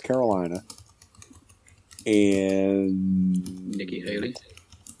from South Carolina and Nikki Haley.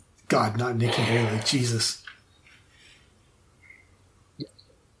 God, not Nikki Haley. Jesus.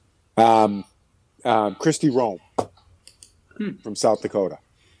 Christy Rome from South Dakota.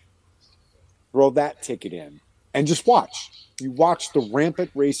 Throw that ticket in and just watch. You watch the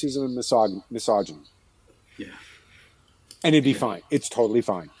rampant racism and misogyny. Yeah. And it'd be fine. It's totally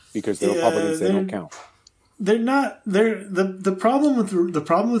fine because the Republicans, they don't count. They're not. The problem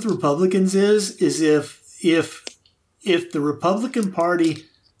with Republicans is if the Republican Party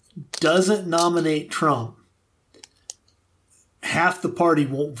doesn't nominate Trump, half the party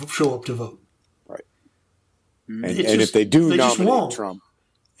won't show up to vote. Right. And if they do nominate Trump.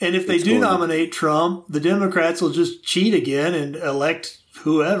 And if they do nominate Trump, the Democrats will just cheat again and elect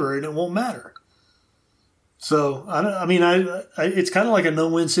whoever, and it won't matter. So, it's kind of like a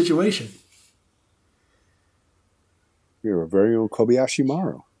no-win situation. You're a very own Kobayashi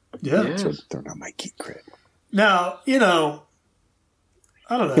Maru. Yeah. So they're not my geek cred. Now, I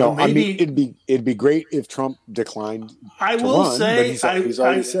don't know. Maybe it'd be great if Trump declined. I will say, he's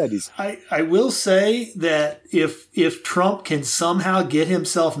already said he's. I will say that if Trump can somehow get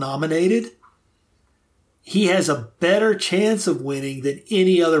himself nominated, he has a better chance of winning than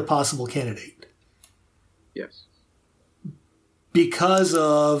any other possible candidate. Yes. Because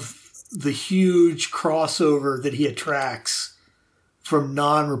of the huge crossover that he attracts from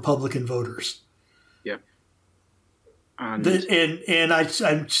non-Republican voters. Yeah. And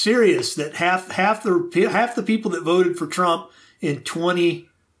I'm serious that half the people that voted for Trump in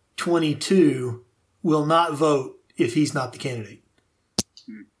 2022 will not vote if he's not the candidate.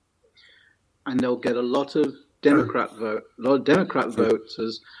 and they'll get a lot of Democrat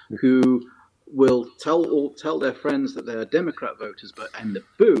voters who will tell their friends that they are Democrat voters, but in the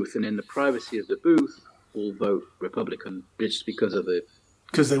booth and in the privacy of the booth will vote Republican just because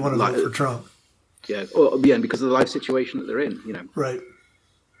they want to vote for Trump. Yeah, and because of the life situation that they're in, Right.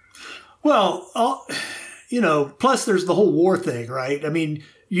 Well, plus there's the whole war thing, right? I mean,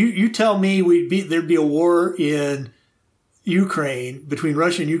 you tell me there'd be a war in Ukraine, between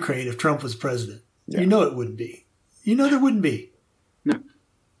Russia and Ukraine, if Trump was president. Yeah. It wouldn't be. There wouldn't be. No.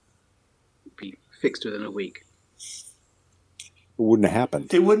 It'd be fixed within a week. It wouldn't have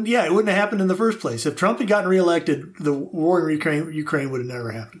happened. It wouldn't have happened in the first place. If Trump had gotten reelected, the war in Ukraine would have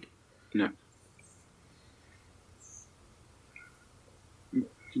never happened. No.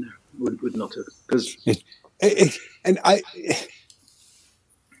 No, would not have. Because and I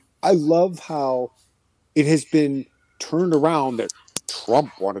love how it has been turned around that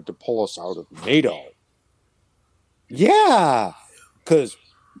Trump wanted to pull us out of NATO. Yeah, because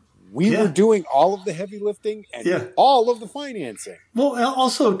we were doing all of the heavy lifting and all of the financing. Well,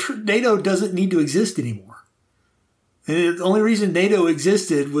 also, NATO doesn't need to exist anymore. And the only reason NATO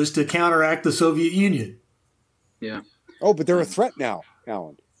existed was to counteract the Soviet Union. Yeah. Oh, but they're a threat now,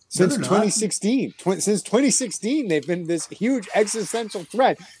 Alan. Since 2016. Since 2016, they've been this huge existential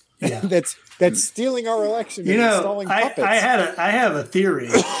threat. Yeah. that's stealing our election and installing puppets. I have a theory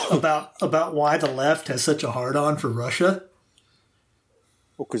about why the left has such a hard-on for Russia.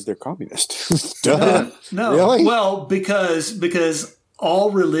 Well, because they're communist. Duh. No. Really? Well, because all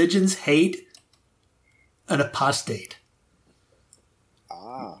religions hate an apostate.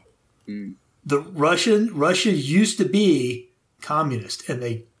 Ah. The Russia used to be communist, and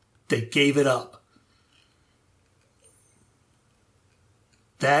they gave it up.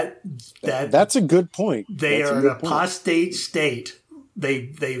 That's a good point. They are an apostate state.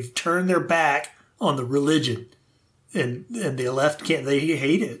 They've turned their back on the religion, and the left can't. They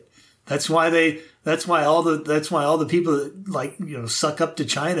hate it. That's why all the people that suck up to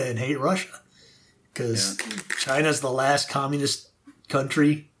China and hate Russia, because China's the last communist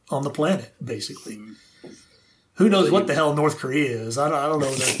country on the planet, basically. Who knows what the hell North Korea is? I don't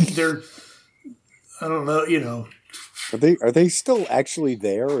know. I don't know. Are they still actually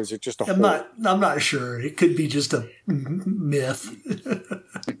there, or is it just a? I'm not sure. It could be just a myth.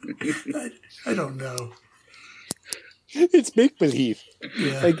 I don't know. It's make believe,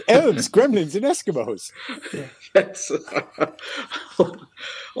 like elves, gremlins, and Eskimos. Yeah. Yes.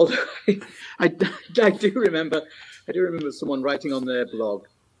 Although I do remember someone writing on their blog,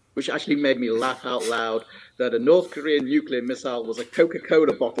 which actually made me laugh out loud, that a North Korean nuclear missile was a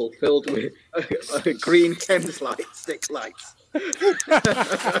Coca-Cola bottle filled with green Thames stick lights.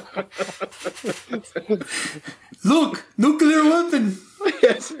 Look, nuclear weapon.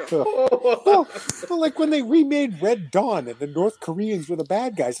 Yes. Well, like when they remade Red Dawn and the North Koreans were the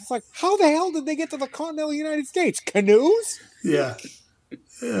bad guys, it's like, how the hell did they get to the continental United States? Canoes? Yeah.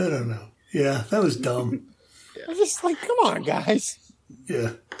 I don't know. Yeah, that was dumb. I'm just like, come on, guys.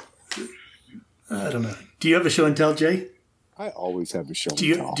 Yeah. I don't know. Do you have a show and tell, Jay? I always have a show and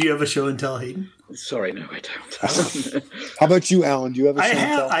tell. Do you have a show and tell, Hayden? Sorry, no, I don't. How about you, Alan? Do you have a show and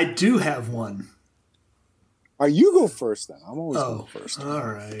tell? I do have one. All right, you go first then. I'm always going first. All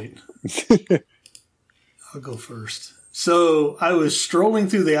right. I'll go first. So I was strolling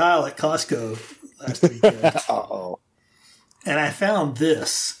through the aisle at Costco last weekend. Uh-oh. And I found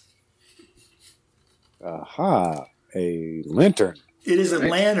this. Aha. A lantern. It is a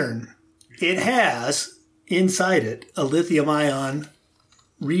lantern. It has inside it a lithium-ion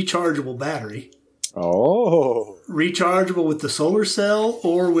rechargeable battery. Oh. Rechargeable with the solar cell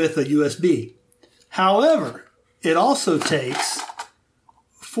or with a USB. However, it also takes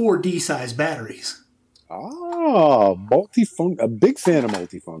 4 D-size batteries. Oh, a big fan of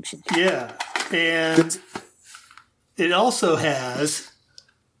multifunction. Yeah. And it also has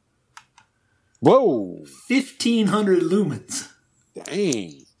 1,500 lumens.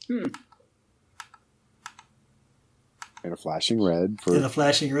 Dang. And a flashing red.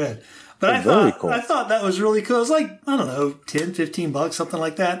 But I thought that was really cool. It was like, I don't know, $10, $15, something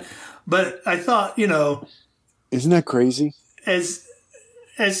like that. But I thought, isn't that crazy? As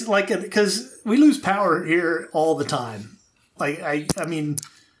like, because we lose power here all the time. Like, I mean,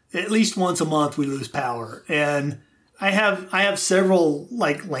 at least once a month we lose power. And I have several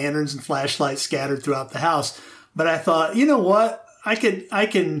like lanterns and flashlights scattered throughout the house. But I thought, you know what? I can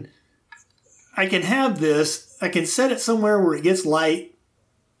have this. I can set it somewhere where it gets light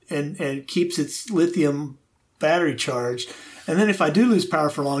and keeps its lithium battery charged. And then if I do lose power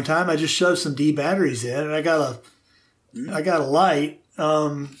for a long time, I just shove some D batteries in, and I got a light.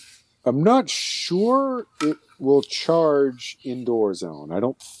 I'm not sure it will charge indoor zone. I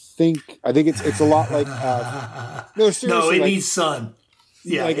think it's a lot like no, seriously, no, it like, needs sun.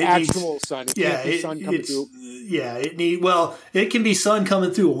 Yeah, like it actual needs, sun. It yeah, can't be sun coming through. Yeah, it can be sun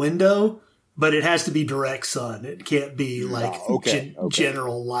coming through a window, but it has to be direct sun. It can't be like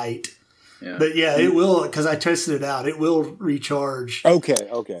general light. Yeah. But yeah, it will, because I tested it out. It will recharge. Okay.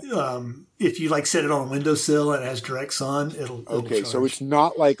 If you like set it on a windowsill and it has direct sun, it'll charge. So it's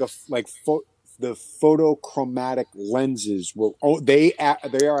not like the photochromatic lenses will. Oh, they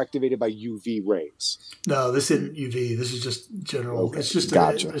are activated by UV rays. No, this isn't UV. This is just general. Okay, it's just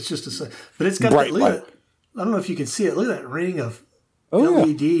gotcha. It's just a. But it's got bright light. I don't know if you can see it. Look at that ring of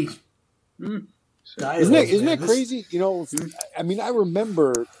LED. Yeah. Isn't that crazy? You know, I mean, I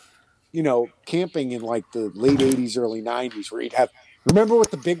remember, you know, camping in like the late '80s, early '90s, where you'd have. Remember what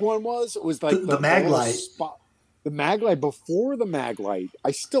the big one was? It was like the mag light. The mag light. Before the mag light,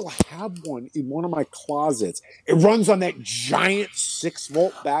 I still have one in one of my closets. It runs on that giant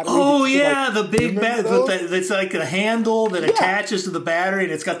 6-volt battery. Oh yeah, the big battery. That's like a handle that attaches to the battery,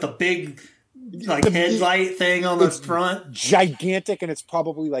 and it's got the big like headlight thing on the front. Gigantic, and it's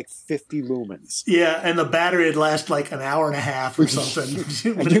probably like 50 lumens. Yeah, and the battery would last like an hour and a half or something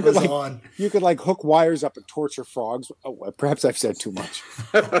when it was on. You could like hook wires up and torture frogs. Oh, perhaps I've said too much.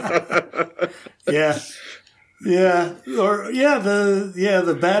 Yeah. Yeah,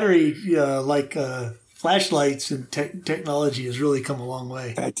 the battery flashlights and technology has really come a long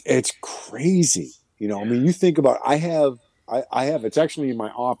way. It's crazy, you know. I mean, you think about I have it's actually in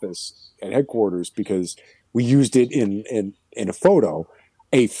my office at headquarters because we used it in a photo,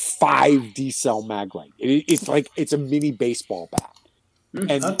 a 5D cell mag light. It's like it's a mini baseball bat.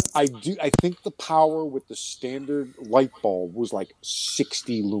 And I think the power with the standard light bulb was like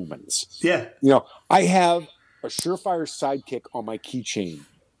 60 lumens. Yeah. You know, I have a Surefire Sidekick on my keychain.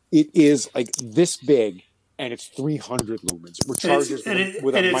 It is like this big, and it's 300 lumens. It recharges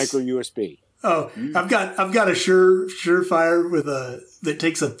with a micro USB. Oh, I've got a Surefire that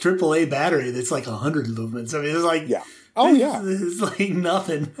takes a AAA battery that's like 100 lumens. I mean, it's like it's like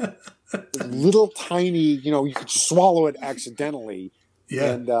nothing. Little tiny, you know, you could swallow it accidentally.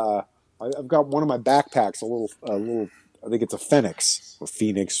 Yeah, and I've got one of my backpacks, a little. I think it's a Phoenix or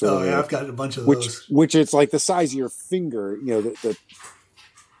Phoenix. Or I've got a bunch of those. Which it's like the size of your finger, you know, the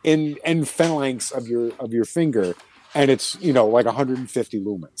end phalanx of your finger, and it's, you know, like 150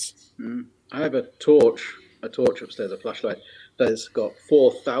 lumens. I have a torch upstairs, a flashlight that's got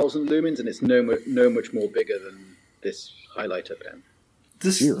 4,000 lumens, and it's no much more bigger than this highlighter pen.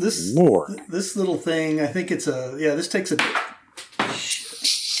 This little thing, I think this takes a.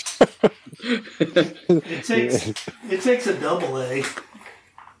 It takes a AA.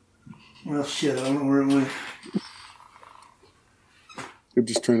 Well, shit, I don't know where it went. I'm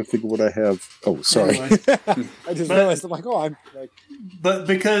just trying to think of what I have. Oh, sorry. Anyway. I just realized, I'm like, I'm like. But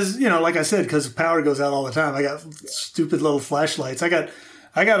because, you know, like I said, because power goes out all the time, I got stupid little flashlights. I got a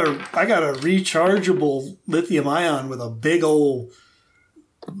rechargeable lithium ion with a big old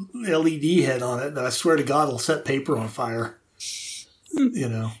LED head on it that I swear to God will set paper on fire. You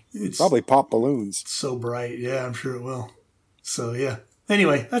know, it's probably pop balloons. So bright. Yeah, I'm sure it will. So, yeah.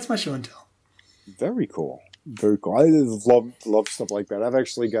 Anyway, that's my show and tell. Very cool. Very cool. I love stuff like that. I've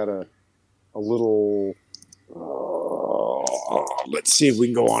actually got a little. Let's see if we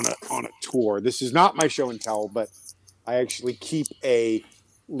can go on a tour. This is not my show and tell, but I actually keep a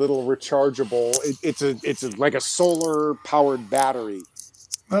little rechargeable. It's like a solar powered battery.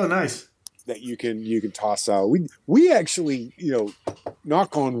 Oh, nice. That you can toss out. We actually, you know,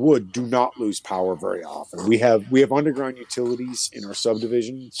 knock on wood, do not lose power very often. We have underground utilities in our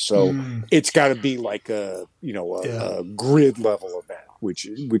subdivision, so it's got to be like a grid level event, which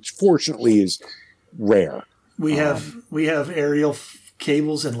fortunately is rare. We have aerial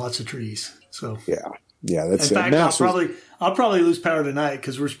cables and lots of trees. So yeah, that's in fact, I'll probably lose power tonight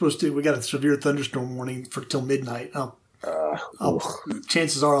because we got a severe thunderstorm warning till midnight.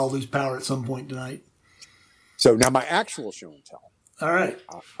 Chances are I'll lose power at some point tonight. So now my actual show and tell. All right.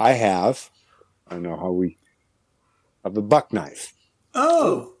 I don't know how we have a buck knife.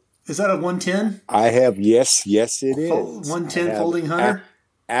 Oh, is that a 110? I have, yes it is. 110 folding hunter?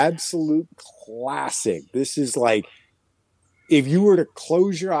 Absolute classic. This is like, if you were to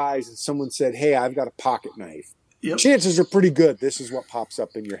close your eyes and someone said, hey, I've got a pocket knife, chances are pretty good this is what pops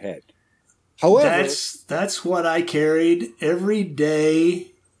up in your head. However, that's what I carried every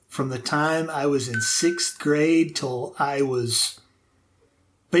day from the time I was in 6th grade till I was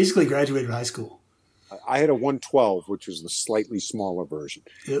basically graduated high school. I had a 112, which was the slightly smaller version.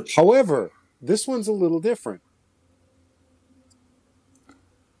 Yep. However, this one's a little different.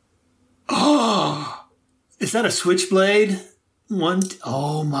 Is that a switchblade?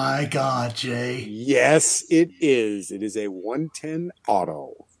 Oh my God, Jay. Yes, it is. It is a 110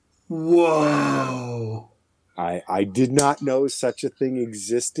 auto. Whoa. I did not know such a thing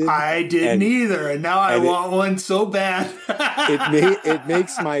existed. I didn't either, and now I want one so bad. It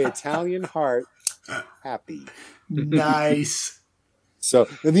makes my Italian heart happy. Nice. So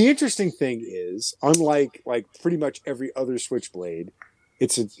the interesting thing is, unlike like pretty much every other switchblade,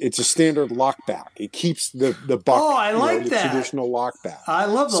 it's a standard lockback. It keeps the buck. Oh, I like that. Traditional lockback. I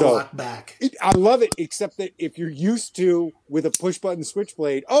love the lockback. I love it, except that if you're used to with a push button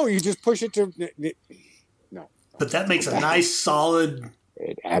switchblade, you just push it to. No. But that makes a nice solid.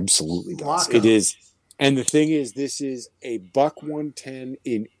 It absolutely does. Lockup. It is, and the thing is, this is a buck 110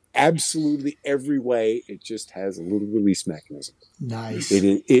 in absolutely every way. It just has a little release mechanism. Nice.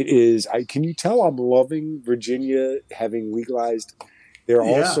 It is. Can you tell I'm loving Virginia having legalized?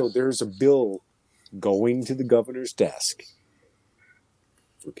 There's a bill going to the governor's desk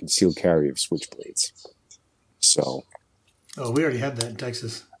for concealed carry of switchblades. So. Oh, we already have that in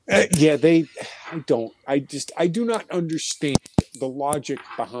Texas. I do not understand the logic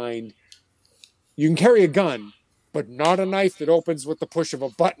behind. You can carry a gun, but not a knife that opens with the push of a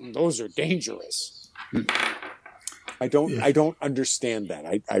button. Those are dangerous. I don't understand that.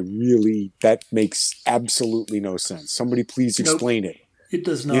 I really, that makes absolutely no sense. Somebody please explain it. It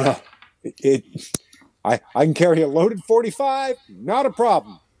does not. I can carry a loaded 45, not a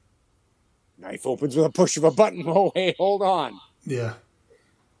problem. Knife opens with a push of a button. Oh, hey, hold on. Yeah.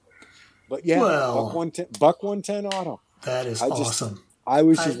 But yeah, buck 110 auto. That is awesome.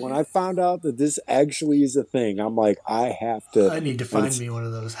 When I found out that this actually is a thing, I'm like, I need to find me one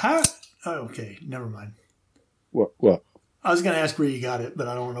of those. How? Oh, okay, never mind. What? I was going to ask where you got it, but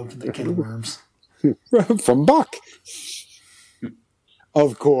I don't want to open the can of worms. From Buck.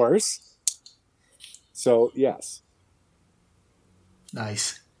 Of course. So, yes.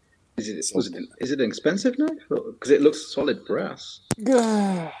 Nice. Is it an expensive knife? Because it looks solid brass.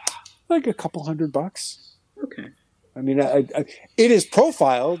 Like a couple $100. Okay. I mean, it is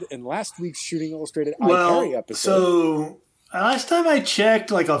profiled in last week's Shooting Illustrated Eye Carry episode. So last time I checked,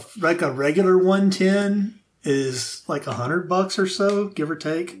 like a regular 110 is like $100 or so, give or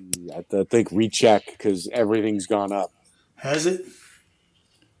take. I think recheck because everything's gone up. Has it?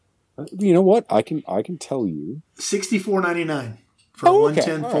 You know what? I can tell you. $64.99 for a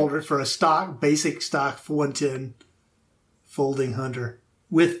 110 folder for a basic stock 110 folding hunter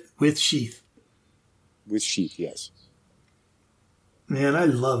with sheath. With sheath, yes. Man, I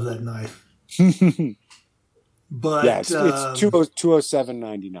love that knife. But yeah, it's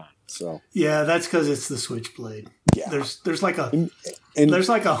 $207.99. So yeah, that's because it's the switchblade. Yeah, there's like there's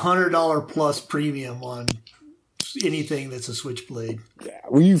like $100 plus premium on anything that's a switchblade. Yeah,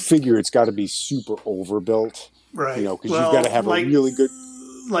 well, you figure it's got to be super overbuilt, right? You know, because you've got to have a really good.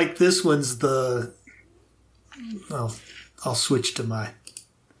 Like this one's the. Well, I'll switch me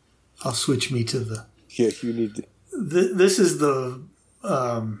to the. Yeah, you need to. This is the.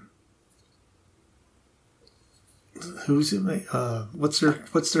 Who's it? What's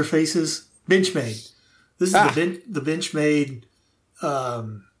their faces? Benchmade. This is the Benchmade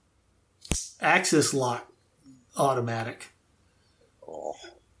Axis lock automatic. Oh,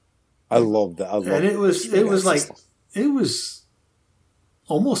 I love that. And it was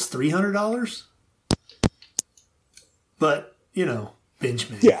almost $300. But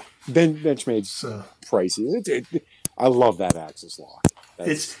Benchmade. Yeah, Benchmade's pricey. I love that Axis lock.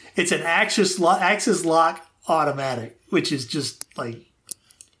 It's an Axis lock automatic, which is just like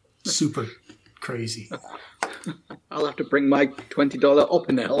super crazy. I'll have to bring my $20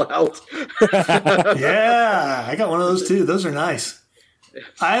 Opinel out. Yeah, I got one of those too. Those are nice.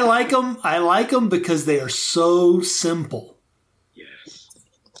 I like them. I like them because they are so simple. Yes.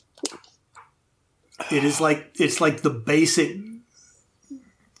 It's like the basic,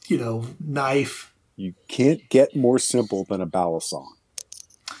 knife. You can't get more simple than a balisong.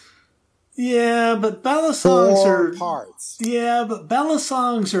 Yeah, but balisongs are parts. Yeah, but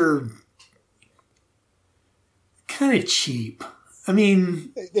balisongs are kind of cheap. I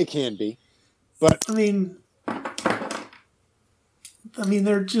mean, they can be, but I mean,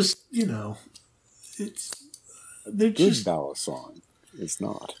 they're just they're good just balisong. It's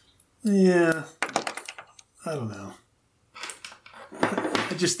not. Yeah, I don't know.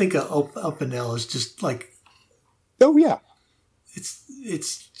 I just think a Opinel is just like. Oh yeah. It's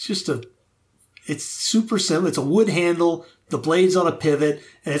super simple. It's a wood handle. The blade's on a pivot,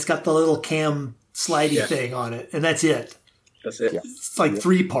 and it's got the little cam slidey thing on it, and that's it. That's it. It's like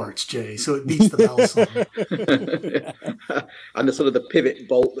 3 parts, Jay, so it beats the bell song. And the sort of the pivot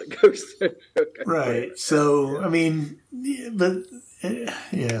bolt that goes through. Right. So, I mean,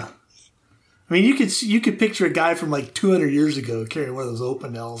 yeah. I mean, you could picture a guy from like 200 years ago carrying one of those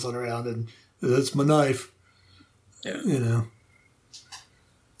open L's around, and that's my knife. Yeah. You know.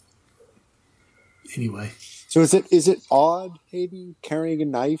 Anyway. So is it odd, Hayden, carrying a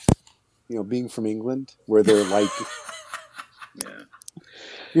knife? You know, being from England, where they're like, Yeah.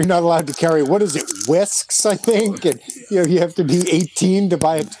 you're not allowed to carry, what is it, whisks, I think, and you have to be 18 to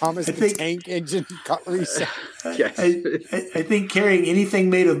buy a Thomas the Tank Engine cutlery set. Yes. I think carrying anything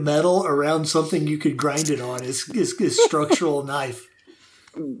made of metal around something you could grind it on is structural knife.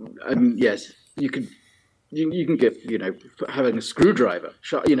 I mean, yes, you can get having a screwdriver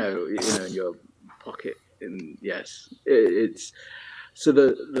shot in your pocket, and yes, it's so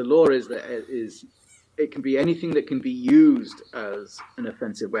the law is that it can be anything that can be used as an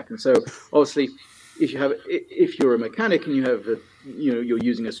offensive weapon. So obviously, if you're a mechanic and you have you're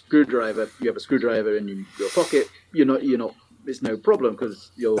using a screwdriver, you have a screwdriver in your pocket, you're not it's no problem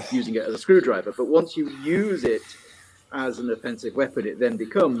because you're using it as a screwdriver. But once you use it as an offensive weapon, it then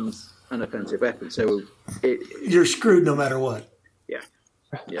becomes an offensive weapon. So you're screwed no matter what. Yeah.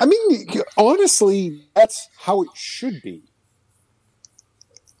 I mean, honestly, that's how it should be.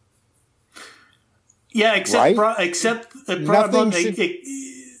 Yeah, except the problem,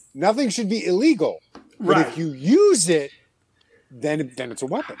 nothing should be illegal. Right. But if you use it, then it's a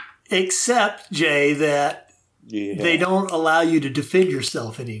weapon. Except, Jay, that they don't allow you to defend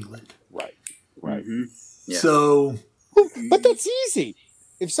yourself in England. Right. Mm-hmm. Yeah. So, but that's easy.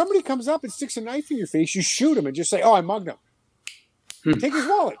 If somebody comes up and sticks a knife in your face, you shoot him and just say, "Oh, I mugged him." Take his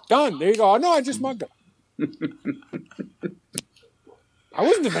wallet. Done. There you go. No, I just mugged him. I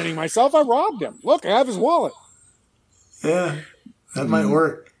wasn't defending myself. I robbed him. Look, I have his wallet. Yeah, that might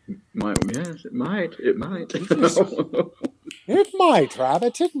work. Yes, it might. It might. It might,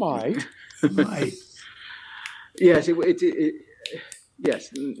 Rabbit. It might. It might. Yes, yes.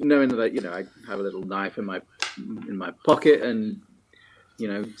 Knowing that I have a little knife in my pocket, and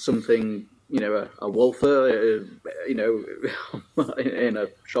something, a Walther, in a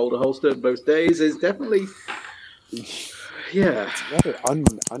shoulder holster most days is definitely. Yeah. It's rather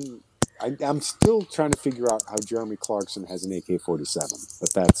I'm still trying to figure out how Jeremy Clarkson has an AK-47,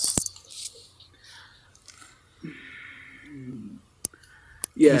 but that's...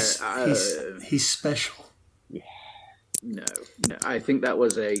 Yeah. He's special. Yeah. No. I think that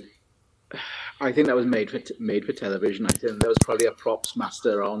was made for television. I think there was probably a props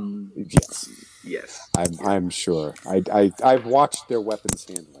master on... Yes. I'm sure. I've watched their weapons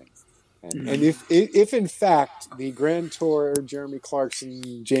handling. And if in fact the Grand Tour, Jeremy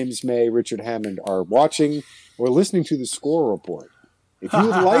Clarkson, James May, Richard Hammond are watching or listening to the Squirrel Report, if you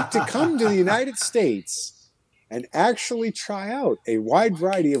would like to come to the United States and actually try out a wide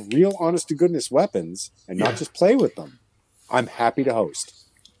variety of real, honest-to-goodness weapons and not just play with them, I'm happy to host.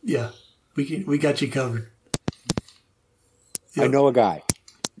 Yeah, we got you covered. Yep. I know a guy.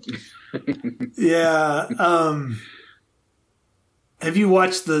 Yeah. Have you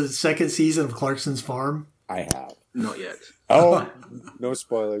watched the second season of Clarkson's Farm? I have. Not yet. Oh, no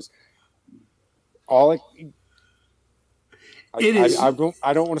spoilers. I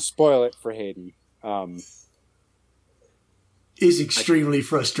don't want to spoil it for Hayden. Is extremely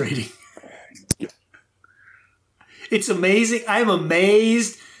frustrating. It's amazing. I'm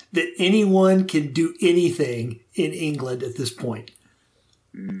amazed that anyone can do anything in England at this point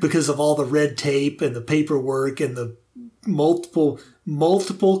because of all the red tape and the paperwork and the multiple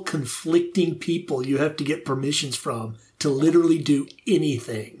conflicting people you have to get permissions from to literally do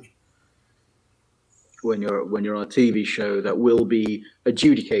anything. When you're on a TV show that will be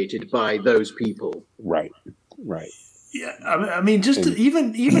adjudicated by those people, right? Yeah, I mean, just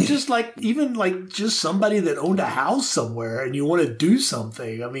somebody that owned a house somewhere and you want to do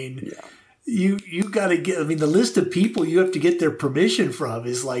something. I mean, you got to get. I mean, the list of people you have to get their permission from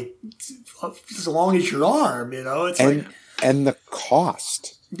is like as long as your arm. And the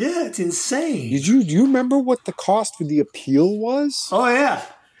cost. Yeah, it's insane. Do you remember what the cost for the appeal was? Oh yeah.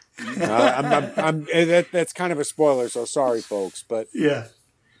 That's kind of a spoiler, so sorry, folks. But yeah.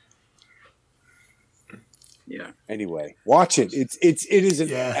 Anyway, watch it.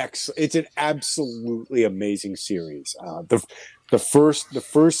 It's an absolutely amazing series. The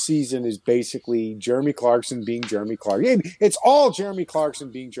first season is basically Jeremy Clarkson being Jeremy Clarkson. It's all Jeremy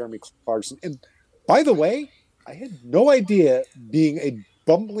Clarkson being Jeremy Clarkson. And by the way, I had no idea being a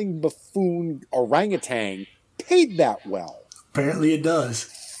bumbling buffoon orangutan paid that well. Apparently it does.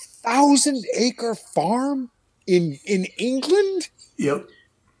 1,000-acre farm in England. Yep.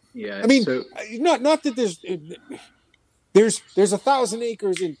 Yeah. I mean, so, not that there's 1,000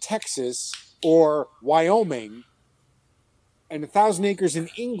 acres in Texas or Wyoming, and 1,000 acres in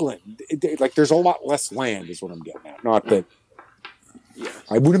England. Like, there's a lot less land, is what I'm getting at. Not that. yeah.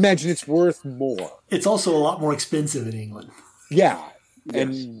 I would imagine it's worth more. It's also a lot more expensive in England. Yeah, Yes.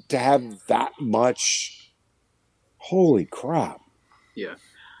 and to have that much, holy crap! Yeah.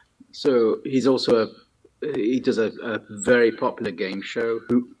 So he does a very popular game show.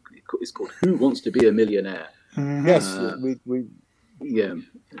 It's called Who Wants to Be a Millionaire? Mm-hmm. Yes, Yeah.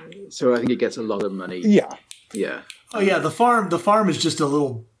 So I think it gets a lot of money. Yeah. Yeah. Oh yeah, the farm is just a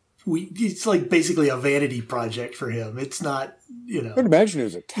little. It's like basically a vanity project for him. It's not, I would imagine it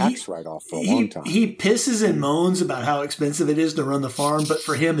was a tax write-off for a long time. He pisses and moans about how expensive it is to run the farm, but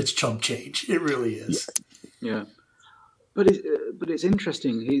for him, it's chump change. It really is. Yeah. But it's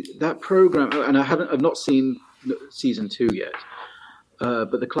interesting. That program, and I've not seen season 2 yet.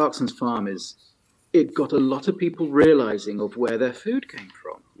 But the Clarkson's farm it got a lot of people realizing of where their food came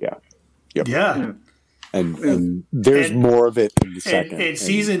from. Yeah. Yep. Yeah. You know, and there's more of it in the second. And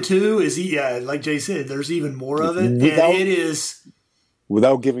season 2 is, like Jay said, there's even more of it. And it is.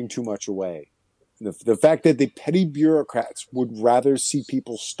 Without giving too much away, the fact that the petty bureaucrats would rather see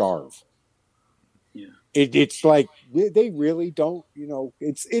people starve. Yeah. It's like they really don't,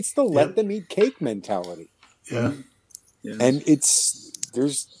 it's the let them eat cake mentality. Yeah. Yeah. And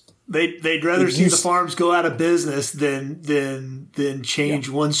they'd rather see the farms go out of business than change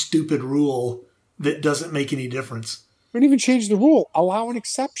one stupid rule that doesn't make any difference. Don't even change the rule. Allow an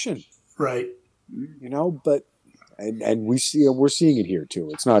exception. Right. But we're seeing it here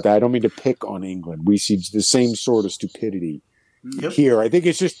too. It's not that I don't mean to pick on England. We see the same sort of stupidity here. I think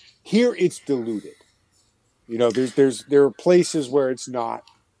it's just here it's diluted. There are places where it's not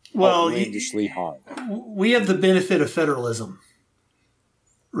outlandishly hard. We have the benefit of federalism.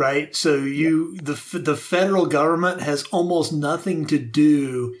 Right? So the federal government has almost nothing to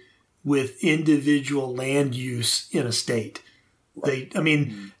do with individual land use in a state. Right.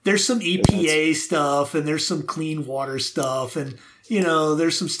 There's some EPA stuff and there's some clean water stuff and,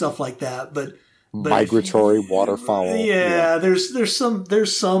 there's some stuff like that, but migratory waterfowl. Yeah, there's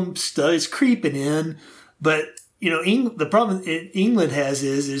some stuff. It's creeping in, but the problem England has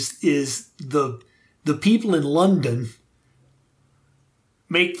is the people in London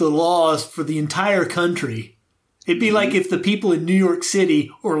make the laws for the entire country. It'd be like if the people in New York City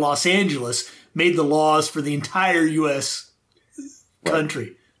or Los Angeles made the laws for the entire U.S.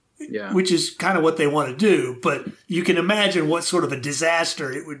 country, which is kind of what they want to do. But you can imagine what sort of a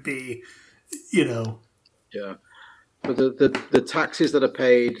disaster it would be, Yeah. But the taxes that are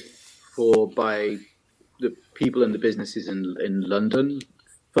paid by the people and the businesses in London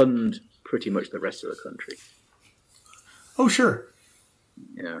fund pretty much the rest of the country. Oh, sure.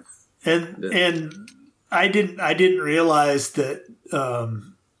 Yeah. And I didn't realize that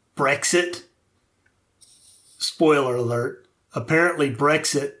Brexit, spoiler alert, apparently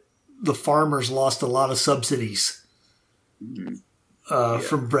Brexit, the farmers lost a lot of subsidies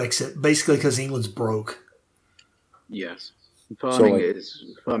from Brexit, basically because England's broke. Yes.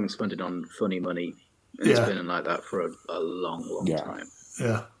 Farming's funded on funny money. And it's been like that for a long time.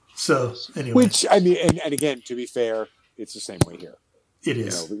 Yeah. So anyway. Which, and again, to be fair, it's the same way here. It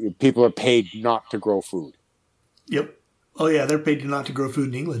is. People are paid not to grow food. Yep. Oh yeah, they're paid not to grow food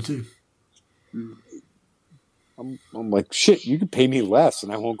in England too. I'm like, shit, you can pay me less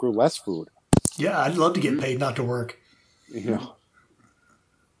and I won't grow less food. Yeah, I'd love to get paid not to work. Yeah.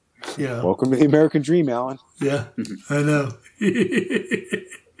 Yeah. Welcome to the American dream, Alan. Yeah, I know.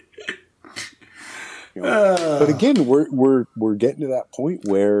 But again, we're getting to that point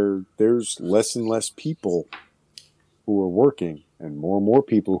where there's less and less people who are working and more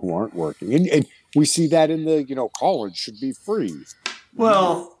people who aren't working. And we see that in the, college should be free.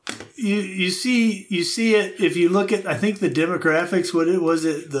 Well, you see it if you look at, I think the demographics,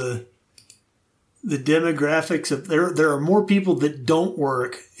 the demographics of there are more people that don't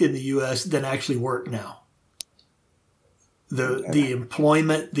work in the U.S. than actually work now. The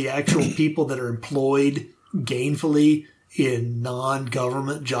employment, the actual people that are employed gainfully in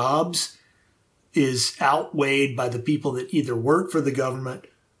non-government jobs is outweighed by the people that either work for the government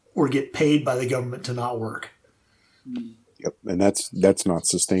or get paid by the government to not work. Yep, and that's not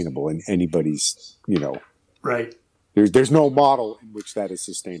sustainable in anybody's, Right. There's no model in which that is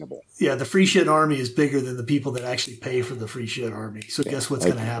sustainable. Yeah, the free shit army is bigger than the people that actually pay for the free shit army. So guess what's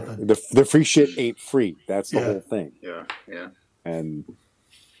going to happen? The free shit ain't free. That's the whole thing. Yeah, yeah. And,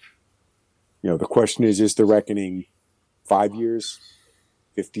 the question is the reckoning 5 years,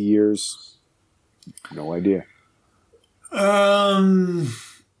 50 years? No idea. For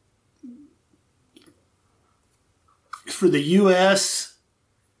the U.S.,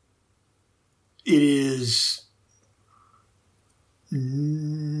 it is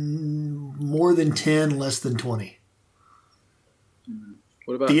more than 10, less than 20.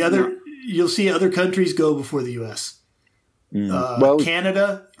 What about the other? You'll see other countries go before the U.S.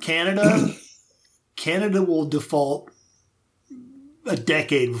 Canada will default a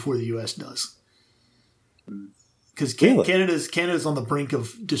decade before the U.S. does. Because Canada's on the brink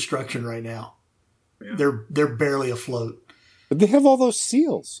of destruction right now. Yeah. They're barely afloat. But they have all those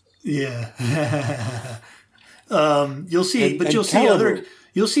seals. Yeah. You'll see,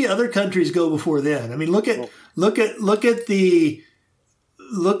 you'll see other countries go before then. I mean, look at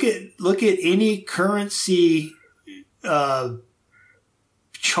any currency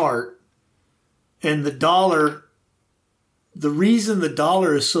chart, and the dollar. The reason the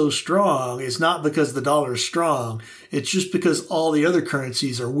dollar is so strong is not because the dollar is strong. It's just because all the other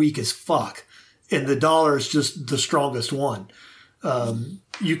currencies are weak as fuck. And the dollar is just the strongest one.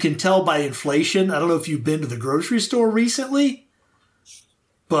 You can tell by inflation. I don't know if you've been to the grocery store recently,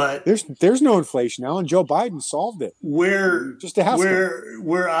 but there's no inflation now, and Joe Biden solved it. Where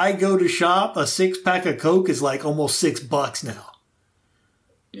I go to shop, a 6-pack of Coke is like almost $6 now.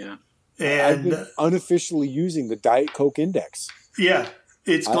 Yeah. And I've been unofficially using the Diet Coke index. Yeah,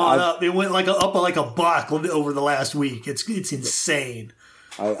 it's gone up. It went up like a buck over the last week. It's insane.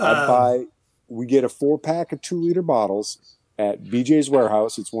 We get a 4-pack of 2-liter bottles at BJ's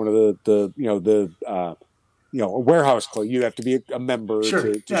Warehouse. It's one of the a warehouse club. You have to be a member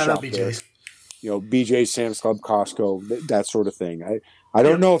to shop BJ's. There. BJ's, Sam's Club, Costco, that sort of thing. I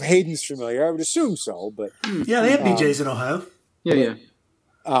don't know if Hayden's familiar. I would assume so, but yeah, they have BJ's in Ohio. Yeah.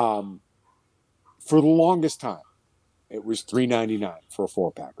 For the longest time, it was $3.99 for a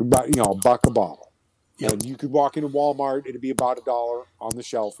 4-pack. About $1 a bottle. Yep. And you could walk into Walmart; it'd be about $1 on the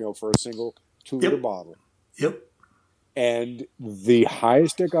shelf, for a single 2-liter bottle. Yep. And the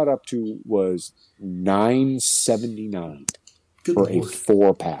highest it got up to was $9.79 for a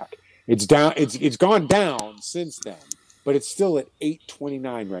 4-pack. It's down. It's gone down since then, but it's still at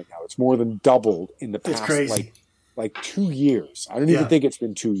 $8.29 right now. It's more than doubled in the past like 2 years. I don't even think it's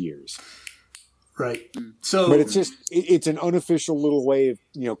been 2 years. Right. So, but it's an unofficial little way of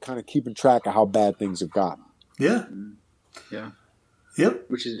kind of keeping track of how bad things have gotten. Yeah. Yeah. Yep.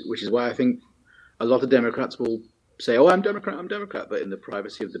 Which is why I think a lot of Democrats will say, "Oh, I'm Democrat," but in the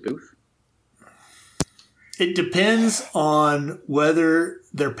privacy of the booth. It depends on whether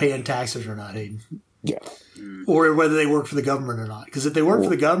they're paying taxes or not, Hayden. Yeah. Or whether they work for the government or not. Because if they work for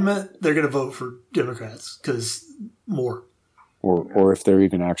the government, they're going to vote for Democrats because more. Or if they're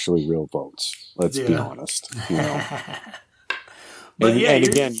even actually real votes. Let's be honest. But and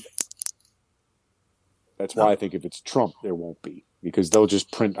again, that's why I think if it's Trump, there won't be, because they'll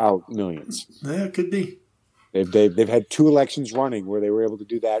just print out millions. Yeah, it could be. They've had 2 elections running where they were able to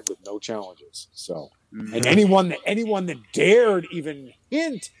do that with no challenges. So, and anyone that dared even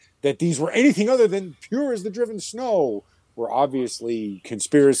hint that these were anything other than pure as the driven snow were obviously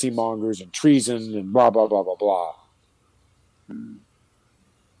conspiracy mongers and treason and blah blah blah blah blah.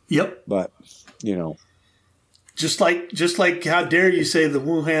 Yep. But, just like how dare you say the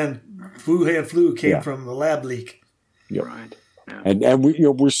Wuhan flu came from a lab leak. Yep. Right. Yeah. And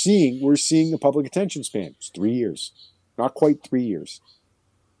we're seeing the public attention span. It's 3 years. Not quite 3 years.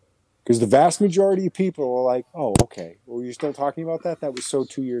 Because the vast majority of people are like, "Oh, okay. Well, you're still talking about that? That was so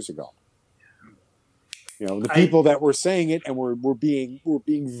 2 years ago." The people that were saying it and were being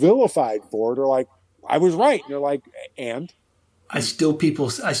vilified for it are like, "I was right." And they're like, "And?" I still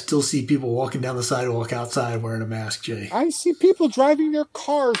see people walking down the sidewalk outside wearing a mask, Jay. I see people driving their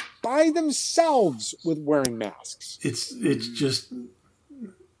cars by themselves with wearing masks. It's just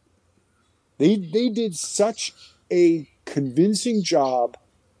they did such a convincing job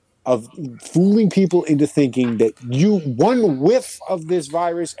of fooling people into thinking that one whiff of this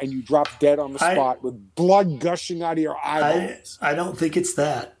virus and you drop dead on the spot with blood gushing out of your eyeballs. I don't think it's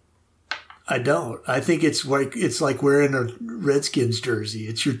that. I don't. I think it's like wearing a Redskins jersey.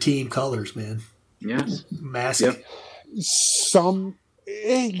 It's your team colors, man. Yes. Mask. Yep. Some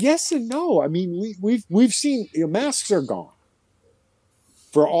yes and no. I mean, we've seen masks are gone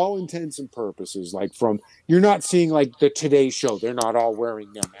for all intents and purposes. Like you're not seeing like the Today Show. They're not all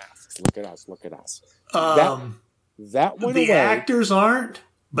wearing their masks. Look at us. Look at us. That went away. The actors aren't,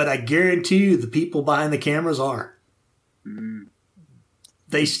 but I guarantee you the people behind the cameras are. Mm.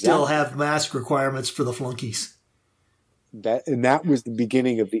 They still have mask requirements for the flunkies. That was the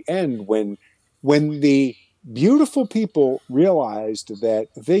beginning of the end when the beautiful people realized that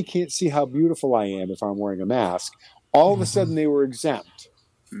they can't see how beautiful I am if I'm wearing a mask. all of a sudden they were exempt.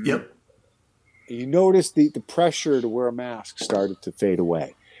 Yep. You notice the pressure to wear a mask started to fade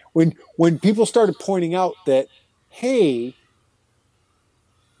away. When people started pointing out that, hey,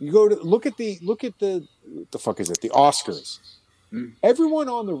 you go to look at the fuck is it? The Oscars. Everyone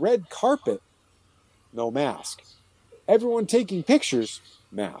on the red carpet, no mask. Everyone taking pictures,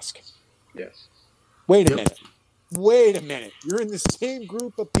 mask. Yes. Wait a minute. You're in the same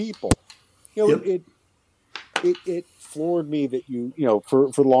group of people. It floored me that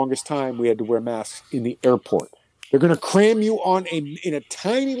for the longest time we had to wear masks in the airport. They're going to cram you in a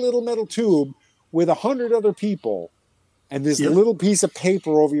tiny little metal tube with 100 other people, and this little piece of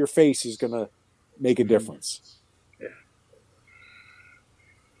paper over your face is going to make a difference.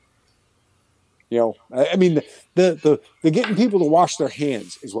 I mean, the getting people to wash their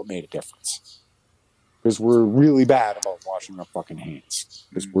hands is what made a difference. Because we're really bad about washing our fucking hands.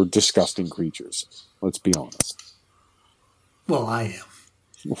 Because we're disgusting creatures. Let's be honest. Well, I am.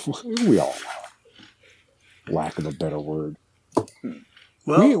 We all are. Lack of a better word.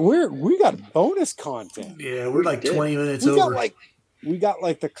 Well, we got bonus content. Yeah, we're like 20 minutes over. We got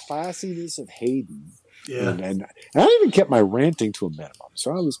the classiness of Hayden. Yeah. And I even kept my ranting to a minimum,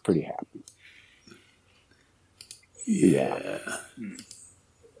 so I was pretty happy. Yeah.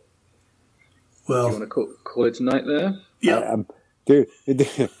 Well, do you want to call it tonight there? Yeah.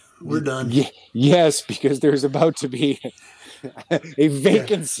 We're done. Yes, because there's about to be a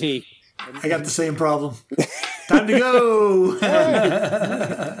vacancy. Yeah. I got the same problem. Time to go.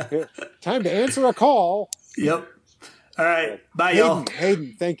 Time to answer a call. Yep. All right. Bye, y'all.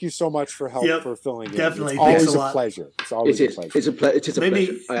 Hayden, thank you so much for help for filling in. Definitely. It's always a pleasure. It's always a pleasure. It is a pleasure.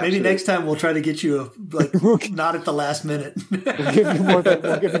 Maybe next time we'll try to get you not at the last minute. We'll give you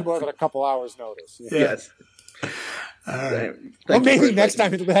more than a couple hours notice. Yeah. Yes. All right. Well, maybe next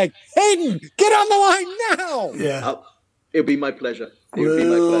time it'll be like, Hayden, get on the line now. Yeah. It'll be my pleasure.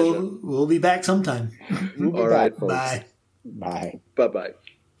 We'll be back sometime. All right, folks. Bye. Bye. Bye-bye.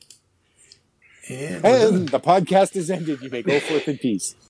 And the podcast is ended. You may go forth in peace.